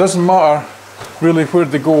first. It doesn't matter really where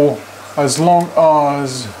they go, as long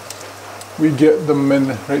as we get them in,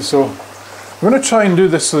 right? So I'm going to try and do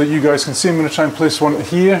this so that you guys can see. I'm going to try and place one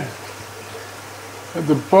here at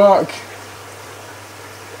the back.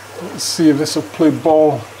 Let's see if this will play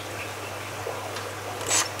ball.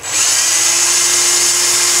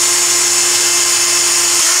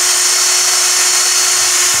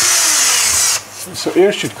 So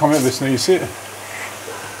air should come out of this now, you see it?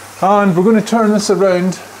 And we're going to turn this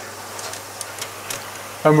around,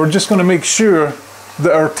 and we're just going to make sure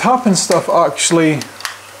that our tapping stuff actually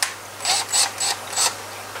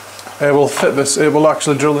will fit this. It will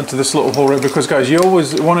actually drill into this little hole, right? Because guys, you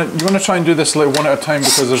always want to try and do this like one at a time,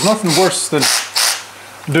 because there's nothing worse than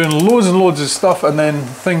doing loads and loads of stuff and then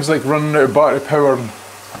things like running out of battery power and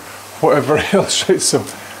whatever else, right? So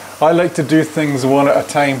I like to do things one at a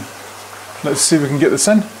time. Let's see if we can get this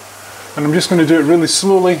in. And I'm just going to do it really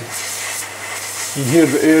slowly. You hear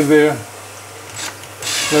the air there,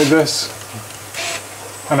 like this.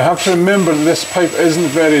 And I have to remember that this pipe isn't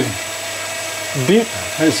very deep,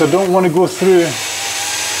 right? So I don't want to go through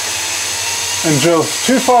and drill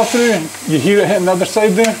too far through. You hear it hitting the other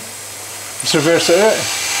side there. Let's reverse it out.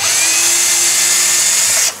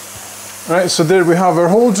 Right, so there we have our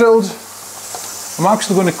hole drilled. I'm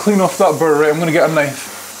actually going to clean off that burr, right? I'm going to get a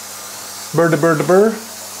knife. Burr to burr to burr.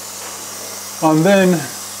 And then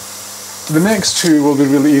the next two will be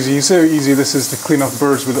really easy. You see how easy this is to clean off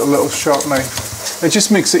burrs with a little sharp knife. It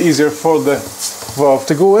just makes it easier for the valve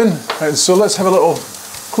to go in. Right, so let's have a little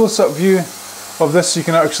close-up view of this so you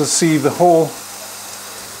can actually see the hole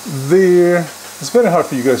there. It's very hard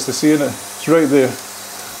for you guys to see, isn't it? It's right there.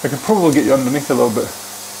 I can probably get you underneath a little bit.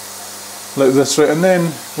 Like this, right? And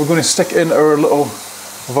then we're going to stick in our little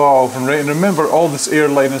valve, and right, and remember all this air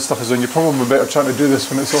line and stuff is on. You're probably better trying to do this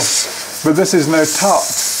when it's off. But this is now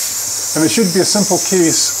tapped. And it should be a simple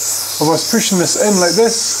case of us pushing this in like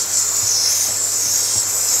this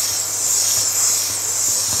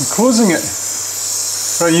and closing it.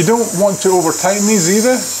 Right, you don't want to over tighten these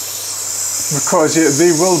either, because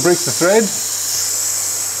they will break the thread.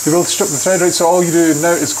 They will strip the thread, right? So all you do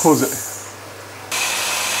now is close it.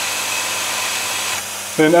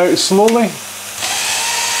 Then out slowly.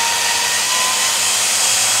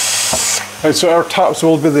 Right, so our taps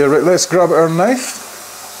will be there. Right, let's grab our knife.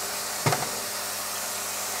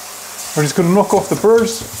 We're just going to knock off the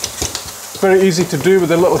burrs. Very easy to do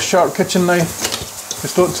with a little sharp kitchen knife.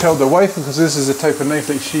 Just don't tell the wife, because this is the type of knife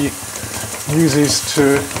that she uses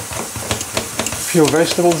to peel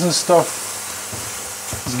vegetables and stuff.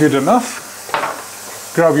 It's good enough.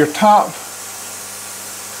 Grab your tap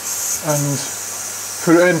and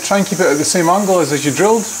put it in. Try and keep it at the same angle as you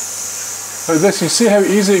drilled. Like this. You see how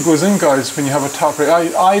easy it goes in, guys, when you have a tap.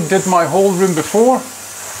 Right? I did my whole room before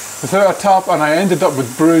without a tap, and I ended up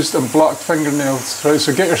with bruised and black fingernails. Right,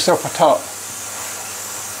 so get yourself a tap.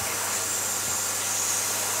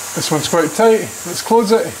 This one's quite tight. Let's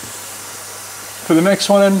close it. Put the next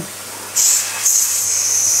one in.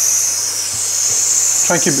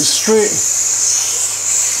 Try and keep it straight.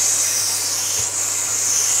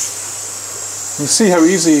 You see how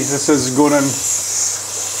easy this is going in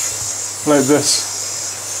like this.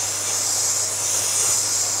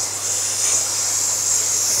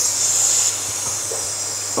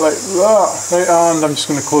 Like that, right, and I'm just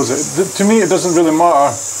going to close it. To me, it doesn't really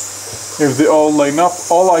matter if they all line up.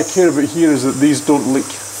 All I care about here is that these don't leak.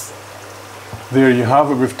 There you have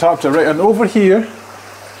it, we've tapped it, right, and over here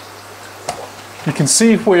you can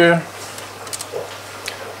see where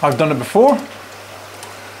I've done it before.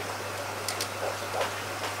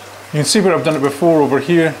 You can see where I've done it before over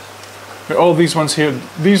here. All these ones here,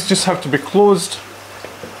 these just have to be closed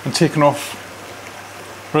and taken off.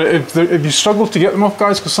 Right, if you struggle to get them off,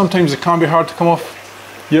 guys, because sometimes it can be hard to come off,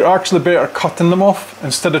 you're actually better cutting them off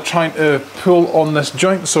instead of trying to pull on this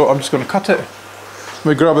joint. So I'm just going to cut it. Let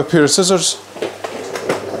me grab a pair of scissors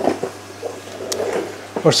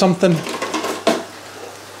or something.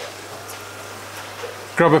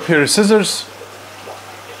 Grab a pair of scissors.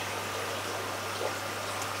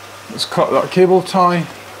 Let's cut that cable tie.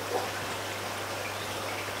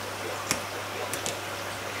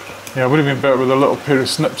 Yeah, it would have been better with a little pair of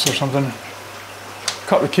snips or something.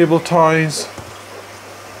 Cut the cable ties.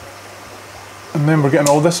 And then we're getting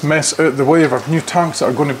all this mess out of the way of our new tanks that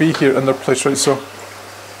are going to be here in their place, right? So,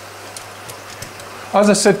 as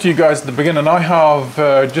I said to you guys at the beginning, I have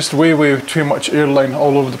just way too much airline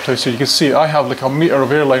all over the place. So you can see I have like a metre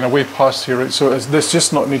of airline away past here, right? So this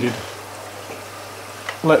just not needed.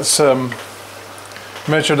 Let's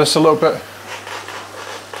measure this a little bit.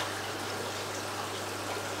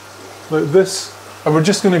 Like this, and we're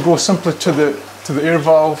just going to go simply to the air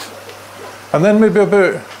valve, and then maybe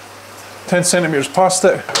about 10 centimeters past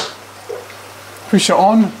it, push it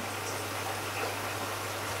on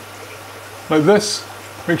like this.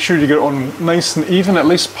 Make sure you get it on nice and even, at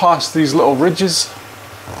least past these little ridges,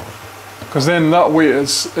 because then that way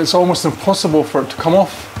it's almost impossible for it to come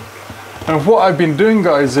off. And what I've been doing,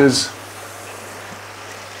 guys, is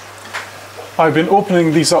I've been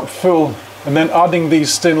opening these up full and then adding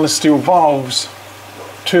these stainless steel valves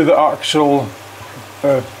to the actual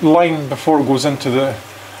line before it goes into the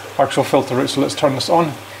actual filter. Right, so let's turn this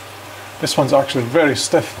on. This one's actually very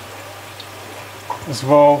stiff, this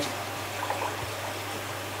valve.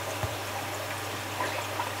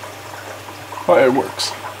 But it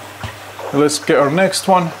works. Let's get our next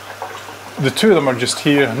one. The two of them are just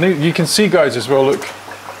here, and you can see, guys, as well, look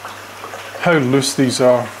how loose these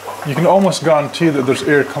are. You can almost guarantee that there's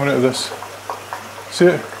air coming out of this. See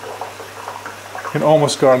it? You can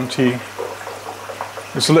almost guarantee.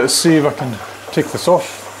 So let's see if I can take this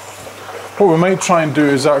off. what we might try and do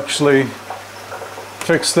is actually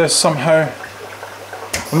fix this somehow.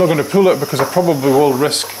 I'm not going to pull it because I probably will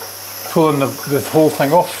risk pulling the whole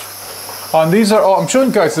thing off. And these are all, I'm showing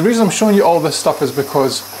guys, the reason I'm showing you all this stuff is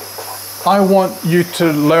because I want you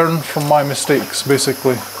to learn from my mistakes,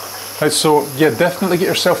 basically. Right, so yeah, definitely get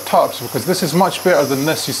yourself taps because this is much better than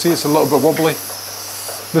this. You see it's a little bit wobbly.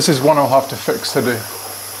 This is one I'll have to fix today.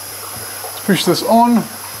 Let's push this on.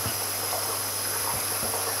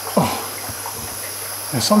 Oh.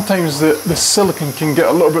 Yeah, sometimes the silicone can get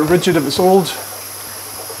a little bit rigid if it's old.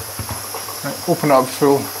 Right, open it up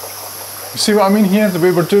full. You see what I mean here, the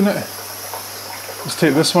way we're doing it? Let's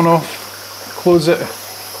take this one off, close it,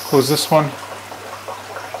 close this one.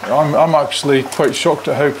 I'm actually quite shocked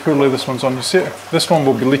at how poorly this one's on. You see it? This one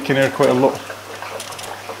will be leaking air quite a lot.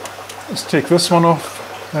 Let's take this one off.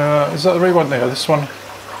 Is that the right one? There, this one.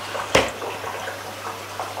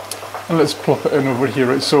 And let's plop it in over here,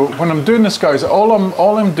 right? So when I'm doing this, guys, all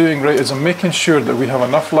I'm doing, right, is I'm making sure that we have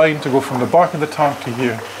enough line to go from the back of the tank to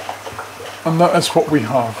here. And that is what we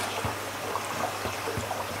have.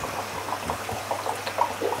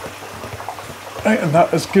 Right, and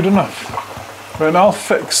that is good enough. Right, and I'll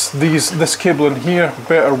fix this cable in here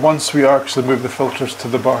better once we actually move the filters to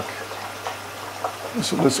the back.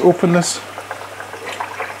 So let's open this.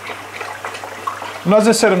 And as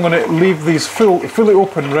I said, I'm going to leave these fully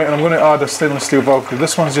open, right, and I'm going to add a stainless steel valve.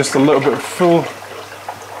 This one's just a little bit full,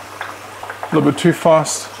 a little bit too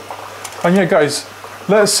fast. And yeah, guys,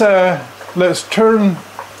 let's turn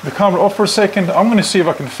the camera off for a second. I'm going to see if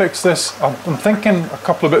I can fix this. I'm thinking a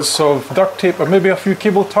couple of bits of duct tape and maybe a few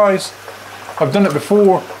cable ties. I've done it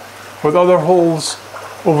before with other holes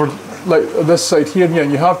over like this side here, yeah,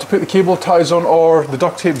 and you have to put the cable ties on or the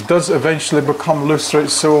duct tape does eventually become loose, right?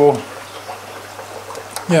 So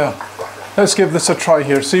yeah, let's give this a try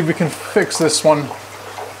here, see if we can fix this one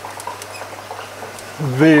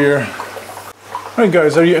there. Right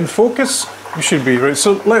guys, are you in focus? You should be, right?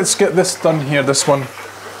 So let's get this done here, this one,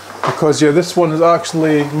 because yeah, this one is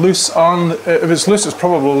actually loose, and if it's loose it's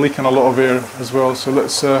probably leaking a lot of air as well. So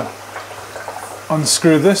let's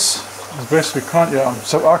unscrew this as best we can. Yeah,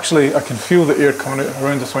 so actually I can feel the air coming out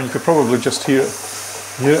around this one. You could probably just hear it.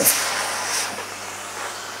 Hear it?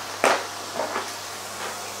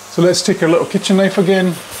 So let's take our little kitchen knife again,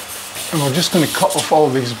 and we're just going to cut off all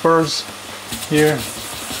these burrs here.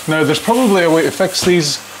 Now there's probably a way to fix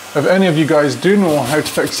these. If any of you guys do know how to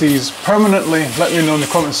fix these permanently, let me know in the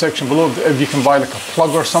comment section below if you can buy like a plug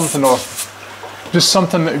or something, or just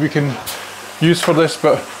something that we can use for this.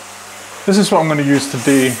 But this is what I'm going to use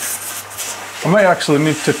today. I might actually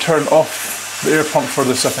need to turn off the air pump for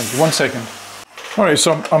this, I think. 1 second. Alright,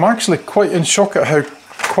 so I'm actually quite in shock at how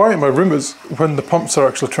quiet my room is when the pumps are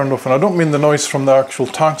actually turned off. And I don't mean the noise from the actual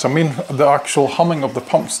tanks, I mean the actual humming of the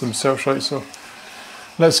pumps themselves, right? So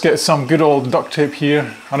let's get some good old duct tape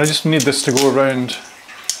here, and I just need this to go around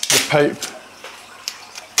the pipe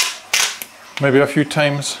maybe a few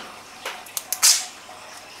times.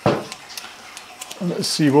 And let's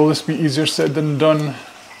see, will this be easier said than done?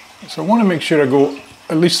 So I want to make sure I go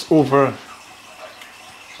at least over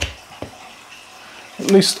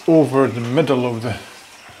the middle of the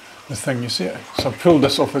thing, you see it? So I pulled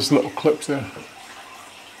this off its little clips there,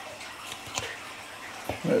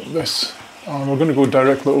 like this. And we're going to go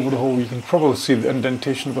directly over the hole. You can probably see the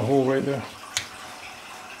indentation of the hole right there.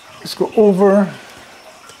 Let's go over.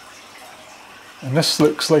 And this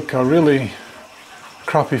looks like a really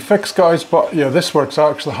crappy fix, guys, but yeah, this works. I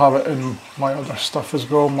actually have it in my other stuff as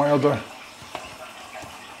well, my other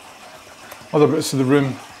bits of the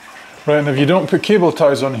room. Right, and if you don't put cable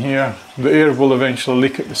ties on here, the air will eventually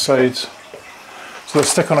leak at the sides. So let's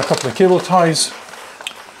stick on a couple of cable ties.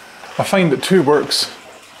 I find that 2 works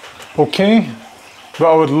okay,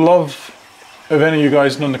 but I would love if any of you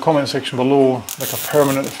guys know in the comment section below like a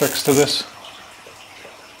permanent fix to this.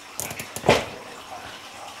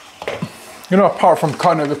 You know, apart from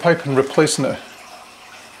cutting out the pipe and replacing it,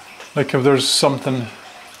 like if there's something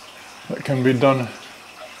that can be done.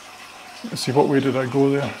 Let's see, what way did I go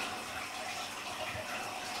there?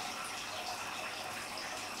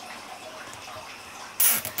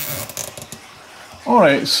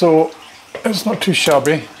 Alright, so it's not too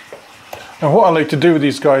shabby. And what I like to do with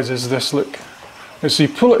these guys is this, look. So you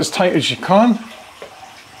pull it as tight as you can,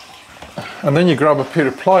 and then you grab a pair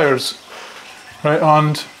of pliers, right,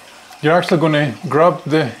 and you're actually going to grab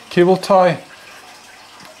the cable tie,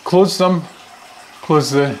 close them, close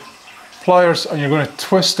the pliers, and you're going to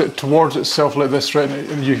twist it towards itself like this, right,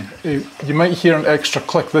 and you might hear an extra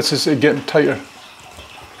click. This is it getting tighter.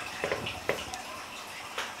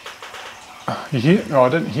 You hear? No, I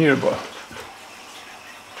didn't hear it, but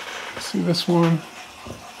See this one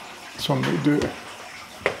might do it.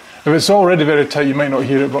 If it's already very tight, you might not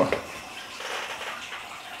hear it, but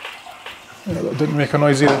yeah, that didn't make a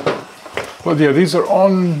noise either. But yeah, these are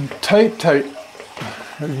on tight.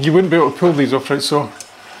 You wouldn't be able to pull these off, right? So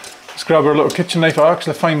let's grab our little kitchen knife. I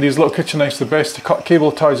actually find these little kitchen knives the best to cut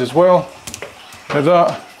cable ties as well, like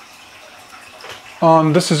that.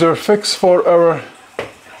 And this is our fix for our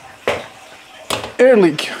air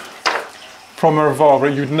leak from our valve,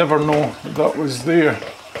 right? You'd never know that was there.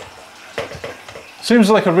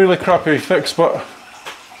 Seems like a really crappy fix, but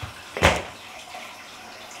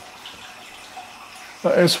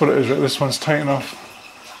that is what it is, right? This one's tight enough.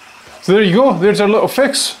 So there you go, there's our little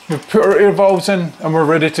fix. We've put our air valves in and we're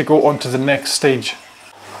ready to go on to the next stage.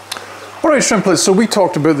 Alright, Shrimplets, so we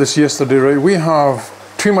talked about this yesterday, right? We have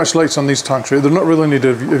too much lights on these tanks, right? They're not really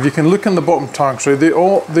needed. If you can look in the bottom tanks, right?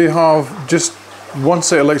 They have just one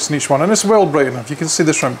set of lights in each one, and it's well bright enough. You can see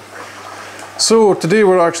the shrimp. So today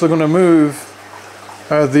we're actually going to move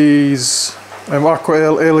these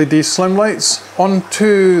Aquael LED slim lights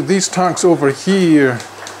onto these tanks over here,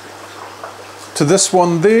 to this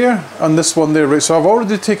one there and this one there, right? So I've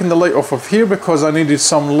already taken the light off of here because I needed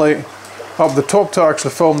some light up the top to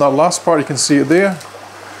actually film that last part. You can see it there.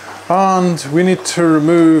 And we need to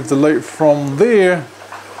remove the light from there,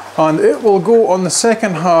 and it will go on the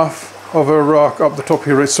second half of our rack up the top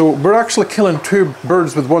here, right? So we're actually killing two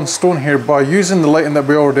birds with one stone here by using the lighting that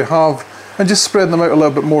we already have and just spreading them out a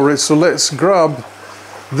little bit more, right? So let's grab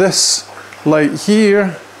this light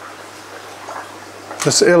here,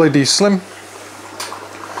 this LED slim,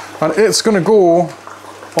 and it's going to go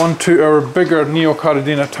onto our bigger Neo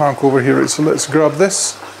Caridina tank over here, right? So let's grab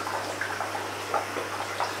this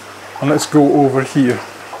and let's go over here.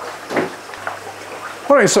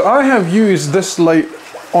 Alright, so I have used this light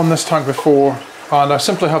on this tank before, and I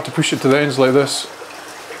simply have to push it to the ends like this,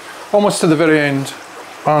 almost to the very end,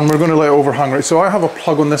 and we're going to let it overhang, right? So I have a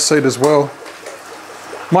plug on this side as well.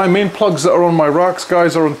 My main plugs that are on my racks,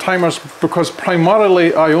 guys, are on timers because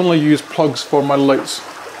primarily I only use plugs for my lights.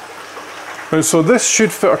 Right, so this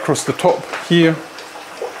should fit across the top here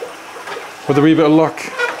with a wee bit of luck.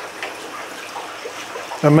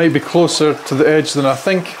 It might be closer to the edge than I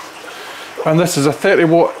think. And this is a 30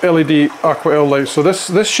 watt LED Aquael light, so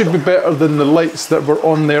this should be better than the lights that were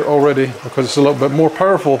on there already because it's a little bit more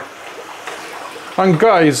powerful. And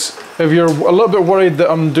guys, if you're a little bit worried that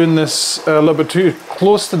I'm doing this a little bit too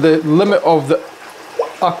close to the limit of the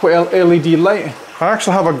Aquael LED light, I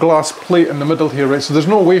actually have a glass plate in the middle here, right? So there's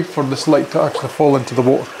no way for this light to actually fall into the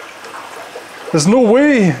water. There's no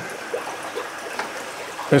way!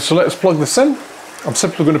 Okay, so let's plug this in. I'm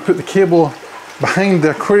simply going to put the cable behind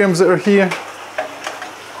the aquariums that are here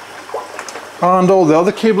and all the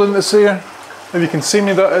other cabling that's there, if you can see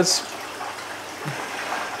me, that is.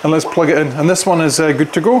 And let's plug it in, and this one is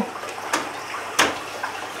good to go.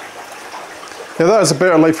 Yeah, that is a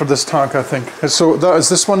better light for this tank, I think. So that is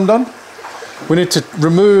this one done. We need to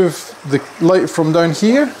remove the light from down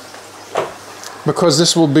here because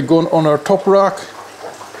this will be going on our top rack.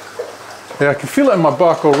 Yeah, I can feel it in my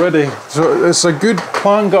back already. So it's a good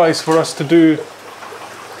plan, guys, for us to do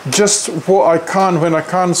just what I can when I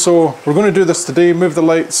can. So we're going to do this today, move the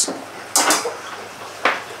lights.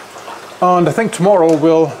 And I think tomorrow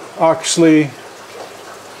we'll actually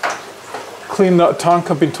clean that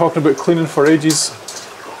tank I've been talking about cleaning for ages.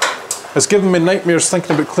 It's given me nightmares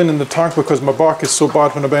thinking about cleaning the tank because my back is so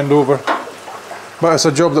bad when I bend over. But it's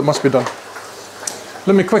a job that must be done.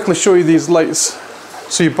 Let me quickly show you these lights.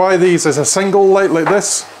 So you buy these as a single light like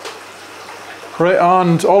this, right?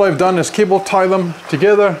 And all I've done is cable tie them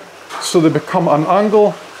together so they become an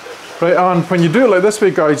angle, right? And when you do it like this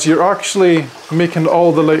way, guys, you're actually making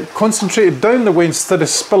all the light concentrated down the way instead of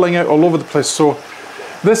spilling out all over the place. So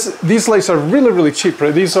these lights are really, really cheap,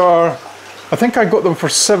 right? These are, I think I got them for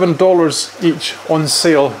 $7 each on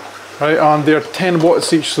sale, right? And they're 10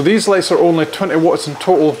 watts each. So these lights are only 20 watts in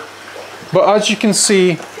total. But as you can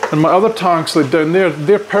see, in my other tanks like down there,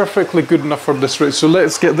 they're perfectly good enough for this, right? So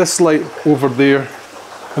let's get this light over there.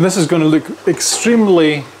 And this is going to look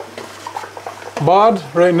extremely bad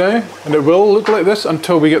right now, and it will look like this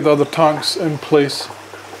until we get the other tanks in place.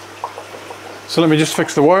 So let me just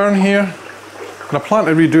fix the wiring here. And I plan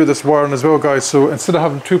to redo this wiring as well, guys. So instead of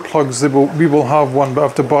having two plugs, we will have one, but I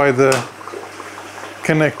have to buy the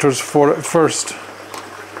connectors for it first.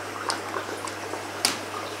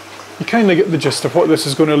 You kind of get the gist of what this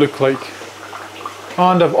is going to look like.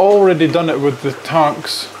 And I've already done it with the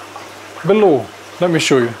tanks below. Let me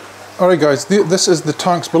show you. Alright guys, this is the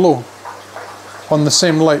tanks below on the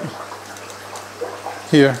same light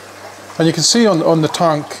here. And you can see on the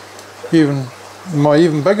tank even my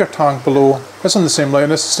even bigger tank below, it's on the same light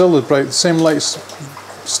and it's still as bright. The same light's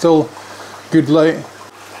still good light.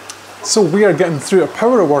 So we are getting through a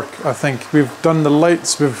power work, I think. We've done the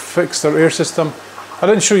lights, we've fixed our air system. I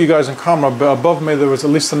didn't show you guys on camera, but above me there was at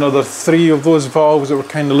least another 3 of those valves that were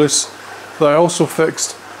kind of loose that I also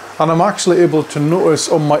fixed. And I'm actually able to notice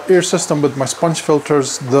on my air system with my sponge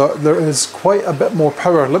filters that there is quite a bit more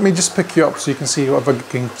power. Let me just pick you up so you can see if I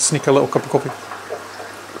can sneak a little cup of coffee.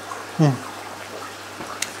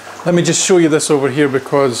 Let me just show you this over here,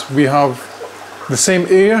 because we have the same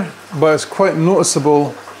air, but it's quite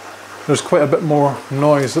noticeable. There's quite a bit more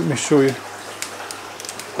noise. Let me show you.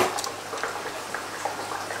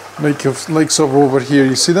 Like over here,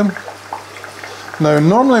 you see them? Now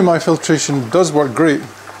normally my filtration does work great.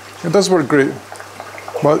 It does work great,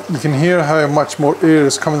 but you can hear how much more air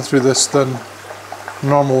is coming through this than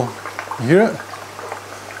normal. You hear it?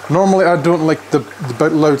 Normally I don't like the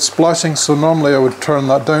big loud splashing, so normally I would turn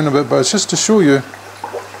that down a bit, but it's just to show you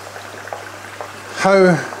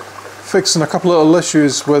how fixing a couple of little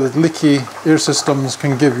issues with leaky air systems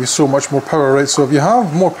can give you so much more power, right? So if you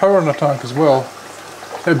have more power in the tank as well,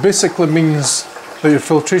 it basically means that your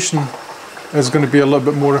filtration is going to be a little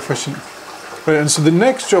bit more efficient. Right, and so the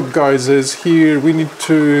next job, guys, is here we need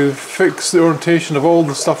to fix the orientation of all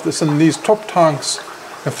the stuff that's in these top tanks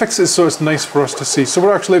and fix it so it's nice for us to see. So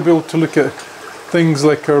we're actually able to look at things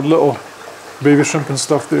like our little baby shrimp and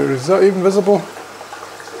stuff there. Is that even visible?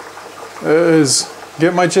 It is.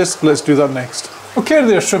 Get my gist? Let's do that next. Okay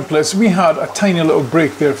there, shrimplets, we had a tiny little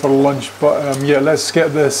break there for lunch, but yeah, let's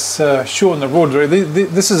get this show on the road. Right?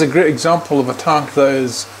 This is a great example of a tank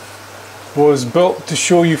that was built to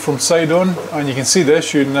show you from side on, and you can see the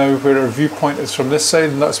issue now where our viewpoint is from this side,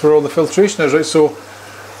 and that's where all the filtration is, right? So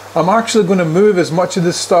I'm actually going to move as much of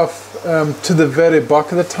this stuff to the very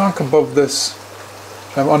back of the tank above this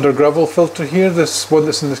under gravel filter here, this one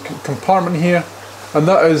that's in this compartment here, and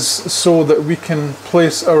that is so that we can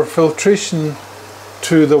place our filtration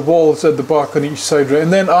to the walls at the back on each side, right?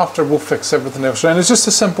 And then after we'll fix everything else, right? And it's just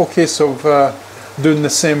a simple case of doing the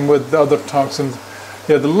same with the other tanks. And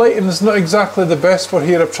yeah, the lighting is not exactly the best for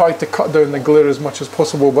here. I've tried to cut down the glare as much as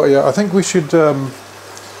possible, but yeah, I think we should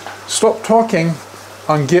stop talking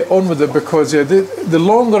and get on with it, because yeah, the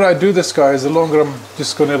longer I do this, guys, the longer I'm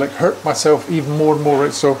just going to like hurt myself even more and more,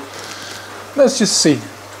 right? So let's just see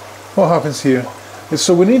what happens here.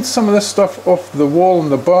 So we need some of this stuff off the wall in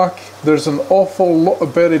the back. There's an awful lot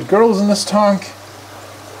of buried girls in this tank,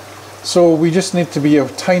 so we just need to be a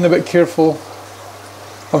tiny bit careful.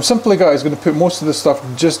 I'm simply, guys, going to put most of this stuff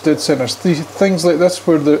just dead centers. Things like this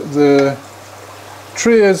where the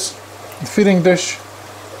tray is, the feeding dish,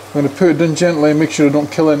 I'm going to put it in gently and make sure I don't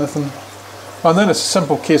kill anything. And then it's a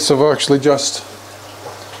simple case of actually just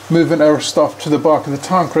moving our stuff to the back of the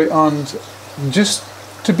tank, right? And just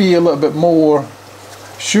to be a little bit more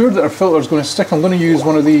sure that our filter is going to stick, I'm going to use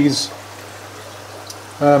one of these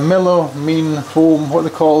Melamine foam, what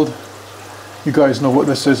they're called. You guys know what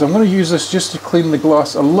this is. I'm going to use this just to clean the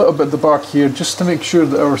glass a little bit at the back here, just to make sure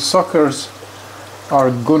that our suckers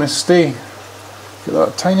are going to stay. Look at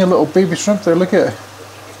that tiny little baby shrimp there, look at it.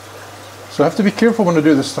 So I have to be careful when I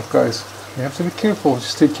do this stuff, guys. You have to be careful,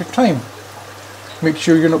 just take your time. Make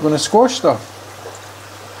sure you're not going to squash stuff.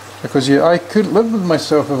 Because yeah, I couldn't live with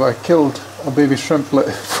myself if I killed a baby shrimp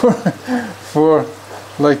for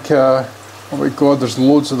like, oh my god, there's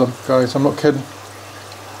loads of them, guys, I'm not kidding.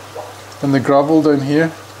 And the gravel down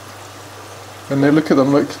here, and they look at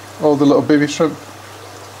them, look, all the little baby shrimp.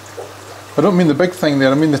 I don't mean the big thing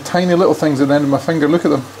there, I mean the tiny little things at the end of my finger, look at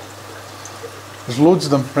them. There's loads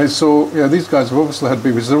of them, right? So yeah, these guys have obviously had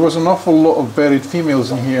babies. There was an awful lot of buried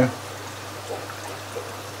females in here.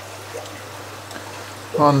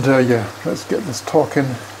 And yeah, let's get this talking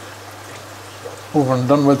over and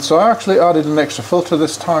done with. So I actually added an extra filter to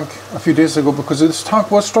this tank a few days ago because this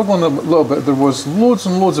tank was struggling a little bit. There was loads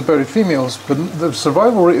and loads of buried females, but the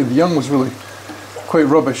survival rate of the young was really quite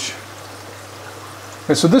rubbish.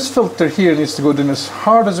 Okay, so this filter here needs to go down as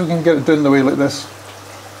hard as we can get it down the way like this.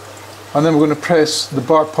 And then we're going to press the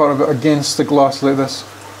back part of it against the glass like this.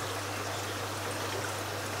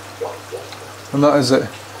 And that is it.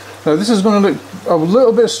 Now this is going to look a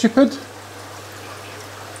little bit stupid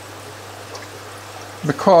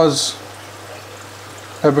because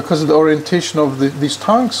of the orientation of these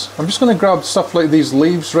tanks. I'm just going to grab stuff like these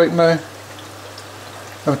leaves right now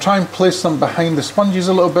and try and place them behind the sponges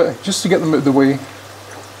a little bit just to get them out of the way.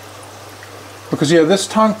 Because yeah, this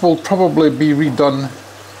tank will probably be redone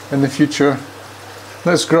in the future.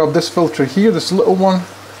 Let's grab this filter here, this little one.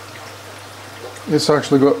 It's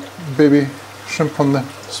actually got baby shrimp on the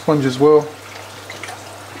sponge as well.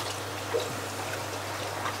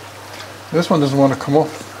 This one doesn't want to come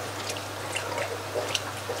off.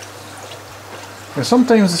 And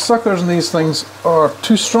sometimes the suckers in these things are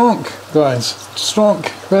too strong, guys. Strong,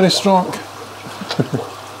 very strong.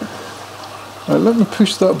 Right, let me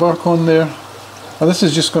push that back on there. And this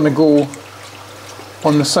is just going to go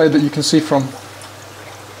on the side that you can see from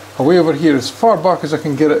away over here, as far back as I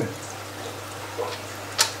can get it.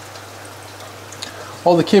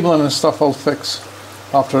 All the cabling and stuff I'll fix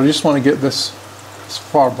after. I just want to get this as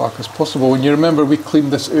far back as possible. And you remember we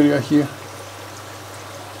cleaned this area here.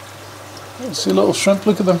 See little shrimp,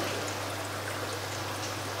 look at them.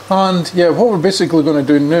 And yeah, what we're basically going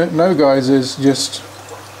to do now, guys, is just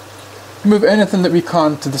move anything that we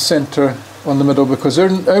can to the centre on the middle, because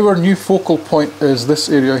our new focal point is this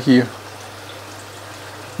area here.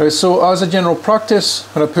 Right, so as a general practice,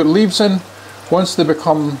 when I put leaves in, once they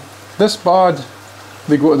become this bad,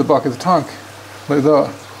 they go to the back of the tank, like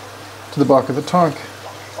that, to the back of the tank.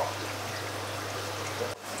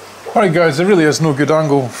 Alright guys, there really is no good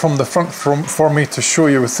angle from the front for me to show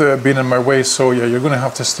you without it being in my way, so yeah, you're going to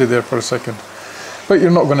have to stay there for a second. But you're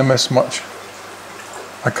not going to miss much.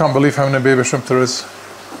 I can't believe how many baby shrimp there is.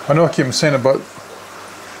 I know I keep saying it, but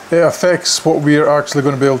it affects what we're actually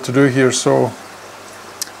going to be able to do here, so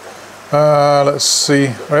let's see.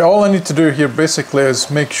 Right, all I need to do here basically is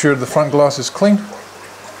make sure the front glass is clean,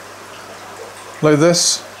 like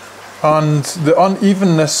this. And the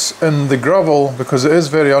unevenness in the gravel, because it is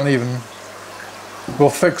very uneven, will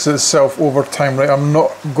fix itself over time. Right, I'm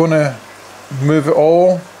not gonna move it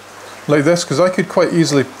all like this, because I could quite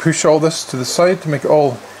easily push all this to the side to make it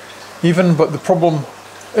all even, but the problem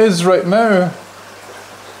is right now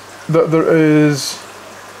that there is,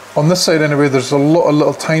 on this side anyway, there's a lot of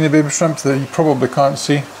little tiny baby shrimp that you probably can't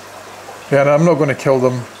see. Yeah, and I'm not going to kill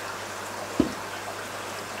them.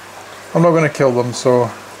 I'm not going to kill them, so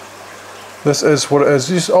this is what it is.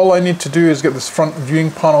 Just all I need to do is get this front viewing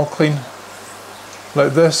panel clean,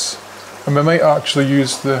 like this, and we might actually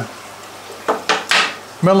use the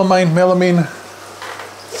melamine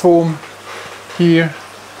foam here.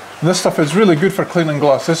 And this stuff is really good for cleaning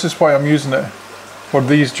glass. This is why I'm using it for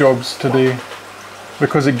these jobs today,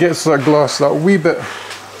 because it gets that glass that wee bit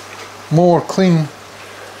more clean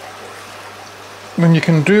than you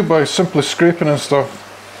can do by simply scraping and stuff.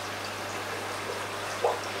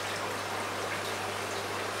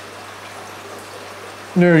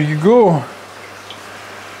 There you go.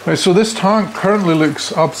 Right, so this tank currently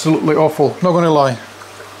looks absolutely awful, not going to lie.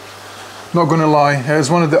 Not going to lie, it's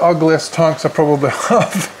one of the ugliest tanks I probably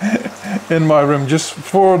have in my room, just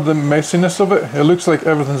for the messiness of it. It looks like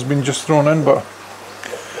everything's been just thrown in, but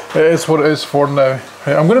it is what it is for now.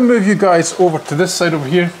 Right, I'm going to move you guys over to this side over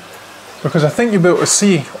here, because I think you'll be able to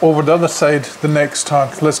see over the other side the next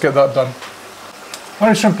tank. Let's get that done.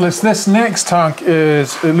 Alright shrimplets, this next tank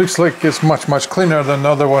it looks like it's much cleaner than the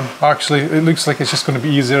other one. Actually, it looks like it's just going to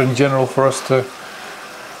be easier in general for us to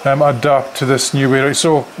adapt to this new way. Right,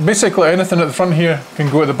 so basically anything at the front here can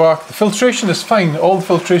go at the back. The filtration is fine, all the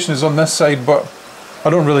filtration is on this side, but I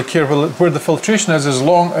don't really care where the filtration is, as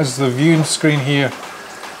long as the viewing screen here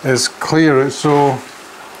is clear. So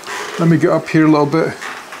let me get up here a little bit,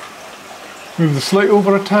 move the slide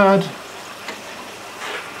over a tad.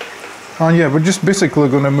 And yeah, we're just basically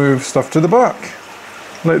going to move stuff to the back,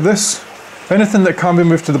 like this. Anything that can be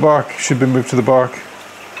moved to the back should be moved to the back,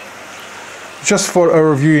 just for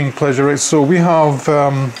our viewing pleasure. Right, so we have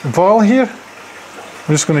Val here.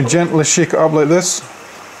 I'm just going to gently shake it up like this,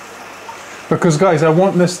 because guys, I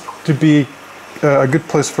want this to be a good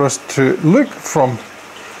place for us to look from.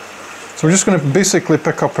 So we're just going to basically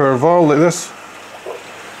pick up our Val like this.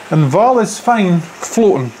 And Val is fine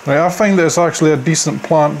floating. Right, I find that it's actually a decent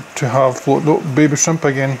plant to have float. Oh, baby shrimp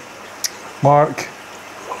again. Mark.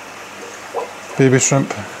 Baby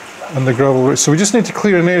shrimp and the gravel. Right, so we just need to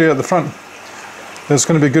clear an area at the front that's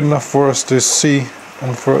going to be good enough for us to see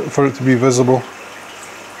and for it to be visible.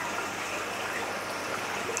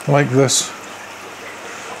 Like this.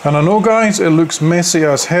 And I know guys, it looks messy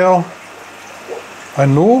as hell. I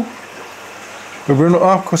know. But we're not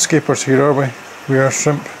aquascapers here, are we? We are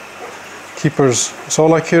shrimp keepers. So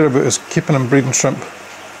all I care about is keeping and breeding shrimp.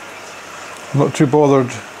 I'm not too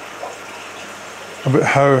bothered about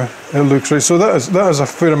how it looks. Right, so that is a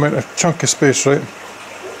fair amount of chunky space, right?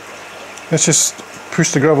 Let's just push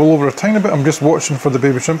the gravel over a tiny bit. I'm just watching for the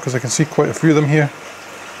baby shrimp because I can see quite a few of them here.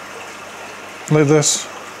 Like this.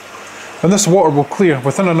 And this water will clear.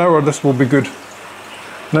 Within an hour this will be good.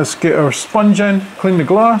 Let's get our sponge in, clean the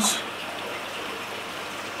glass.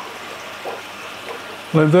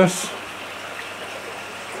 Like this.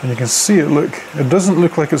 And you can see it, look. It doesn't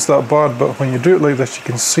look like it's that bad, but when you do it like this you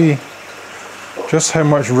can see just how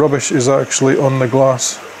much rubbish is actually on the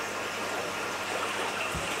glass.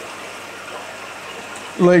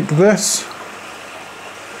 Like this.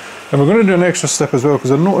 And we're going to do an extra step as well,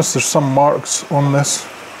 because I noticed there's some marks on this.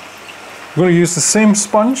 We're going to use the same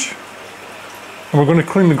sponge, and we're going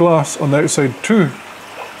to clean the glass on the outside too.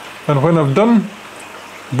 And when I've done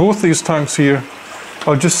both these tanks here,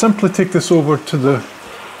 I'll just simply take this over to the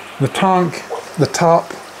tank, the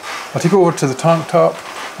tap. I'll take it over to the tank tap.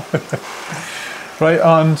 Right,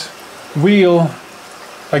 and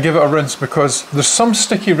I give it a rinse, because there's some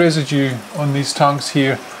sticky residue on these tanks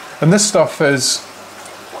here, and this stuff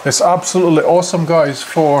it's absolutely awesome, guys,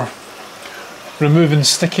 for removing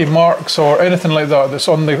sticky marks or anything like that that's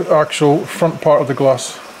on the actual front part of the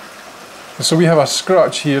glass. So we have a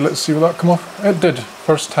scratch here. Let's see, will that come off? It did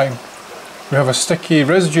first time. We have a sticky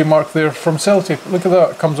residue mark there from sellotape. Look at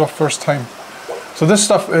that, it comes off first time. So this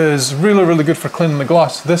stuff is really, really good for cleaning the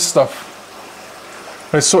glass, this stuff.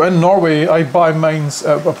 Right, so in Norway, I buy mines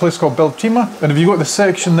at a place called Biltema, and if you go to the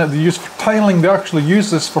section that they use for tiling, they actually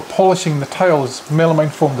use this for polishing the tiles,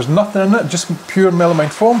 melamine foam. There's nothing in it, just pure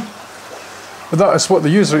melamine foam. But that is what they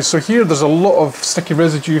use, right? So here there's a lot of sticky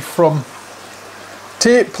residue from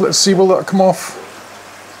tape. Let's see, will that come off?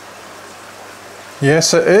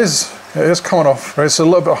 Yes, it is. It is coming off, right? It's a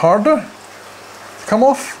little bit harder to come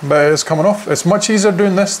off, but it is coming off. It's much easier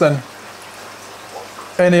doing this than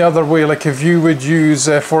any other way. Like if you would use,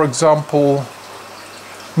 for example,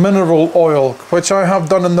 mineral oil, which I have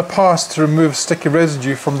done in the past to remove sticky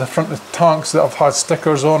residue from the front of tanks that have had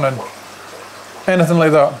stickers on and anything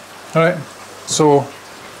like that. All right, so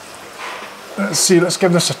let's see, let's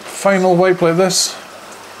give this a final wipe like this.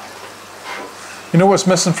 You know what's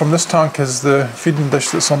missing from this tank is the feeding dish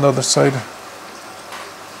that's on the other side.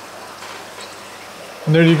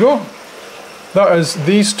 And there you go. That is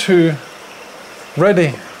these two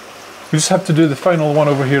ready. We just have to do the final one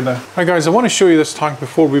over here now. Hi guys, I want to show you this tank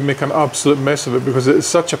before we make an absolute mess of it, because it's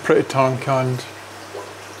such a pretty tank, and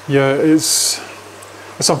yeah, it's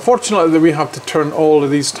unfortunate that we have to turn all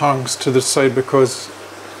of these tanks to the side, because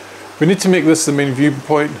we need to make this the main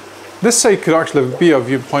viewpoint. This side could actually be a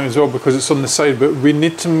viewpoint as well because it's on the side, but we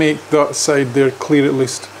need to make that side there clear at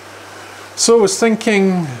least. So I was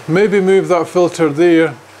thinking maybe move that filter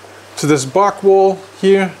there to this back wall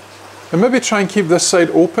here, and maybe try and keep this side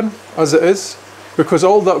open as it is, because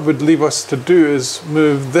all that would leave us to do is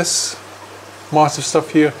move this massive stuff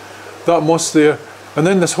here, that moss there, and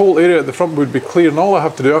then this whole area at the front would be clear, and all I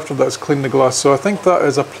have to do after that is clean the glass. So I think that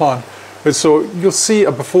is a plan. And so you'll see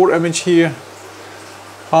a before image here,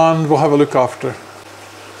 and we'll have a look after.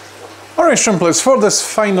 Alright Shrimplets, for this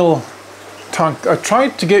final tank, I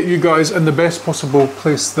tried to get you guys in the best possible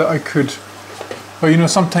place that I could, but you know,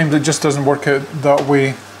 sometimes it just doesn't work out that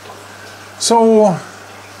way. So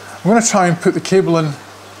I'm going to try and put the cable in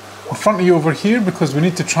front of you over here, because we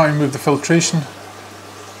need to try and move the filtration.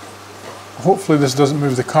 Hopefully this doesn't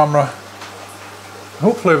move the camera.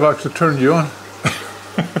 Hopefully I've actually turned you on.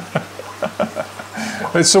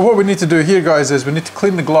 Right, so what we need to do here, guys, is we need to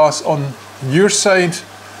clean the glass on your side,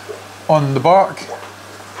 on the back,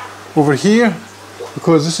 over here,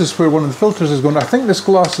 because this is where one of the filters is going. I think this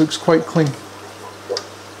glass looks quite clean.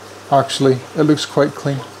 Actually, it looks quite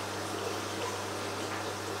clean.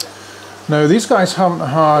 Now these guys haven't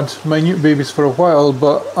had minute babies for a while,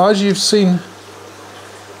 but as you've seen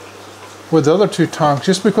with the other two tanks,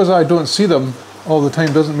 just because I don't see them all the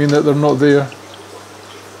time doesn't mean that they're not there.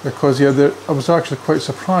 Because yeah, I was actually quite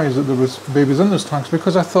surprised that there was babies in those tanks,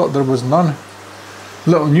 because I thought there was none.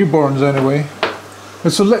 Little newborns anyway.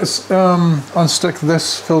 And so let's unstick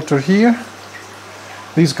this filter here.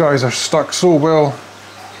 These guys are stuck so well.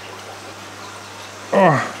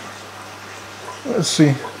 Oh, let's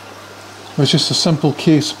see. It's just a simple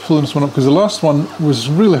case of pulling this one up, because the last one was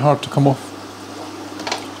really hard to come off.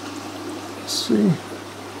 Let's see.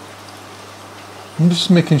 I'm just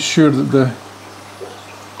making sure that the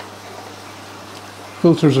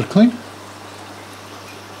filters are clean.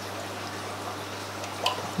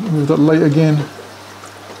 Move that light again,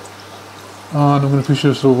 and I'm going to push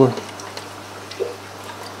this over.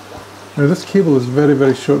 Now this cable is very,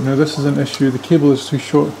 very short. Now this is an issue, the cable is too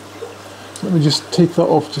short. So let me just take that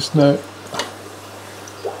off just now,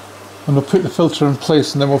 and we'll put the filter in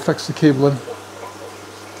place, and then we'll fix the cable in.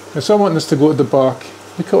 Now, so I want this to go at the back.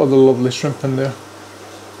 Look at all the lovely shrimp in there.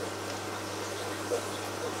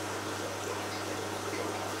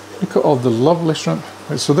 Look at all the lovely shrimp.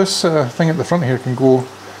 Right, so this thing at the front here can go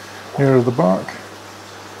near the back.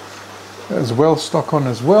 It is well stuck on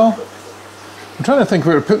as well. I'm trying to think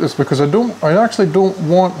where to put this, because I actually don't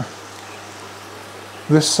want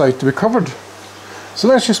this side to be covered. So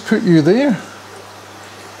let's just put you there.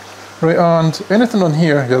 Right, and anything on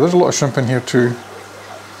here, yeah, there's a lot of shrimp in here too.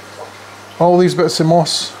 All these bits of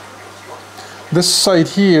moss. This side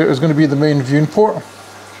here is going to be the main viewing port.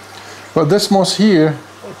 But this moss here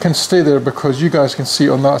can stay there because you guys can see it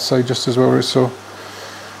on that side just as well, right? So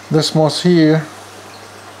this moss here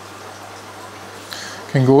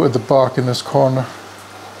can go at the back in this corner.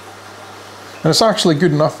 And it's actually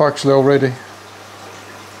good enough actually already.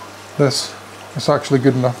 It's actually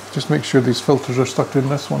good enough. Just make sure these filters are stuck in.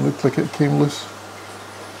 This one looked like it came loose.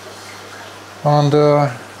 And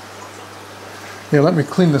yeah, let me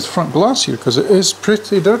clean this front glass here because it is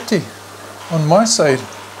pretty dirty on my side.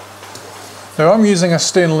 Now I'm using a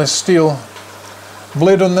stainless steel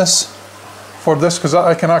blade on this for this because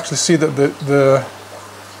I can actually see that the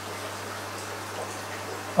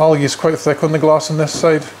algae is quite thick on the glass on this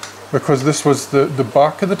side because this was the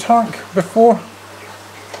back of the tank before,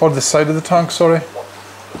 or the side of the tank, sorry.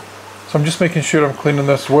 So I'm just making sure I'm cleaning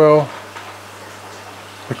this well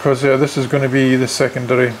because yeah, this is going to be the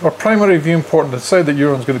secondary or primary viewing port, and the side that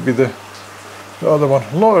you're on is going to be the other one.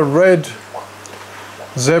 A lot of red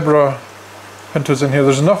zebra pintos in here.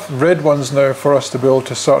 There's enough red ones now for us to be able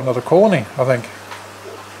to start another colony, I think.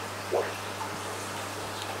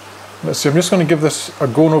 Let's see, I'm just going to give this a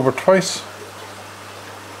going over twice.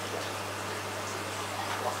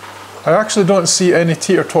 I actually don't see any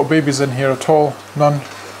teeter top babies in here at all, none.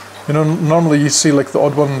 You know, normally you see like the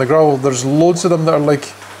odd one in the gravel. There's loads of them that are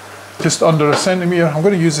like just under a centimetre. I'm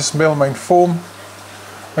going to use this melamine foam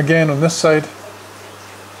again on this side.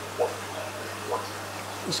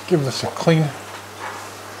 Just give this a clean.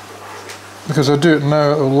 Because I do it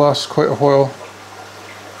now, it will last quite a while.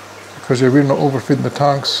 Because yeah, we're not overfeeding the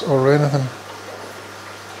tanks or anything.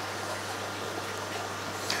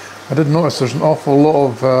 I did notice there's an awful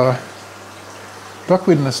lot of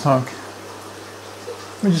duckweed in this tank.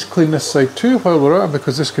 Let me just clean this side too while we're at it,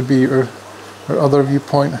 because this could be our other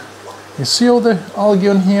viewpoint. You see all the algae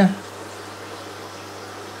on here?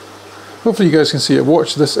 Hopefully you guys can see it.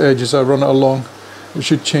 Watch this edge as I run it along. It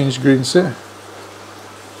should change green, see it?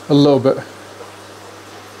 A little bit.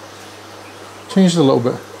 Changed a little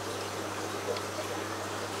bit.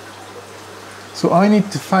 So I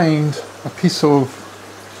need to find a piece of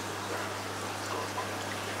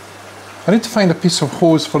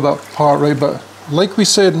hose for that part, right? But like we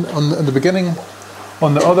said in the beginning,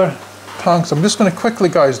 on the other tanks, I'm just going to quickly,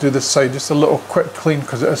 guys, do this side, just a little quick clean,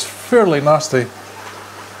 because it is fairly nasty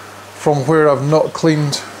from where I've not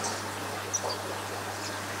cleaned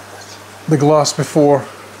the glass before.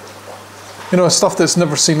 You know, stuff that's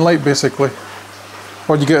never seen light, basically.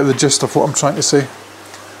 Or you get the gist of what I'm trying to say.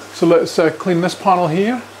 So let's clean this panel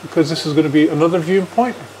here, because this is going to be another viewing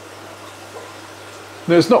point.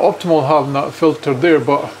 Now it's not optimal having that filter there,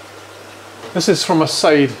 but this is from a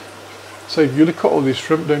side view. Look at all these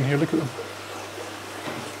shrimp down here, look at them.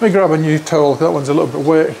 Let me grab a new towel, that one's a little bit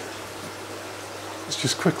wet. Let's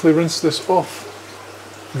just quickly rinse this off,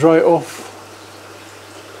 dry it off.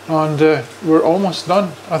 And we're almost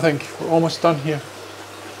done, I think. We're almost done here.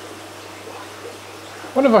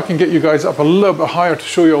 I wonder if I can get you guys up a little bit higher to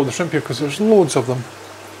show you all the shrimp here, because there's loads of them.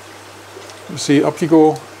 You see, up you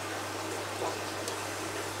go.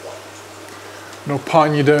 And I'll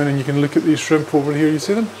pan you down and you can look at these shrimp over here, you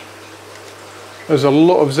see them? There's a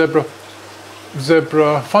lot of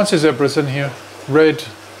fancy zebras in here. Red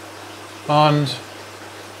and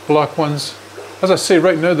black ones. As I say,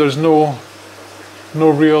 right now there's no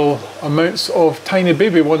real amounts of tiny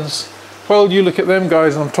baby ones. While you look at them,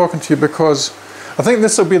 guys, and I'm talking to you, because I think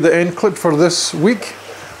this will be the end clip for this week.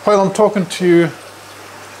 While I'm talking to you,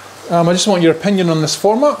 I just want your opinion on this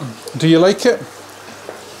format. Do you like it?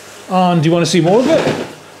 And do you want to see more of it?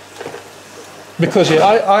 Because yeah,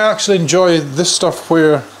 I actually enjoy this stuff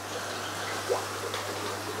where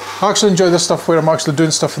I'm actually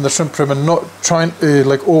doing stuff in the shrimp room and not trying to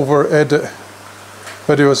like over edit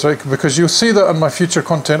videos, right? Because you'll see that in my future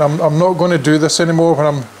content. I'm not going to do this anymore when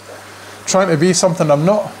I'm trying to be something I'm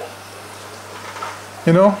not.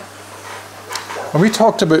 You know? And we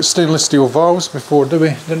talked about stainless steel valves before,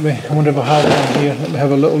 didn't we? I wonder if I have one here. Let me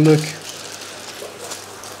have a little look.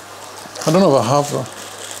 I don't know if I have though.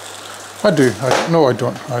 I do. No, I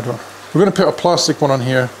don't. We're going to put a plastic one on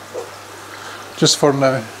here just for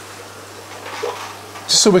now.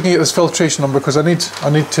 Just so we can get this filtration on, because I need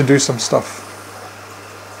to do some stuff.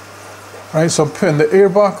 Right, so I'm putting the air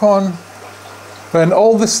back on. And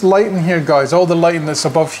all this lighting here, guys, all the lighting that's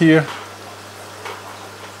above here,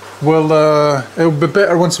 it'll be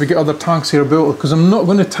better once we get other tanks here built, because I'm not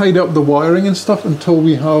going to tidy up the wiring and stuff until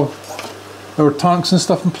we have our tanks and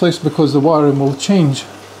stuff in place, because the wiring will change.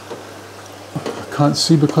 I can't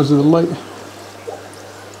see because of the light.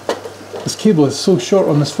 This cable is so short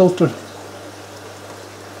on this filter.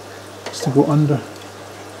 Just to go under.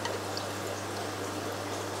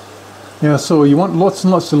 Yeah, so you want lots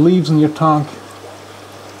and lots of leaves in your tank.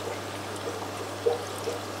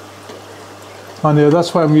 And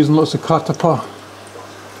that's why I'm using lots of Katapa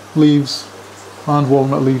leaves and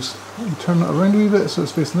walnut leaves. Turn it around a wee bit so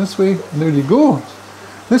it's facing this way, and there you go.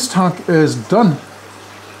 This tank is done.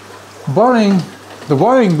 The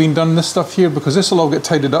wiring being done, this stuff here, because this will all get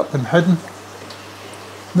tidied up and hidden.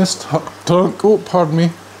 This tank, oh pardon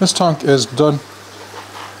me, this tank is done.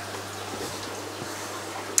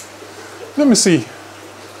 Let me see,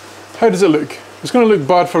 how does it look? It's going to look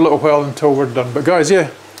bad for a little while until we're done, but guys,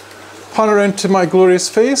 yeah, pan around to my glorious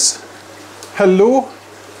face. Hello.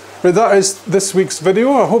 But that is this week's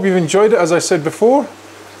video. I hope you've enjoyed it, as I said before.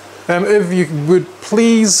 If you would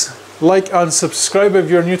please like and subscribe if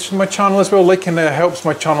you're new to my channel as well. Liking helps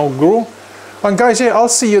my channel grow. And guys, yeah, I'll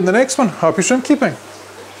see you in the next one. Happy shrimp keeping.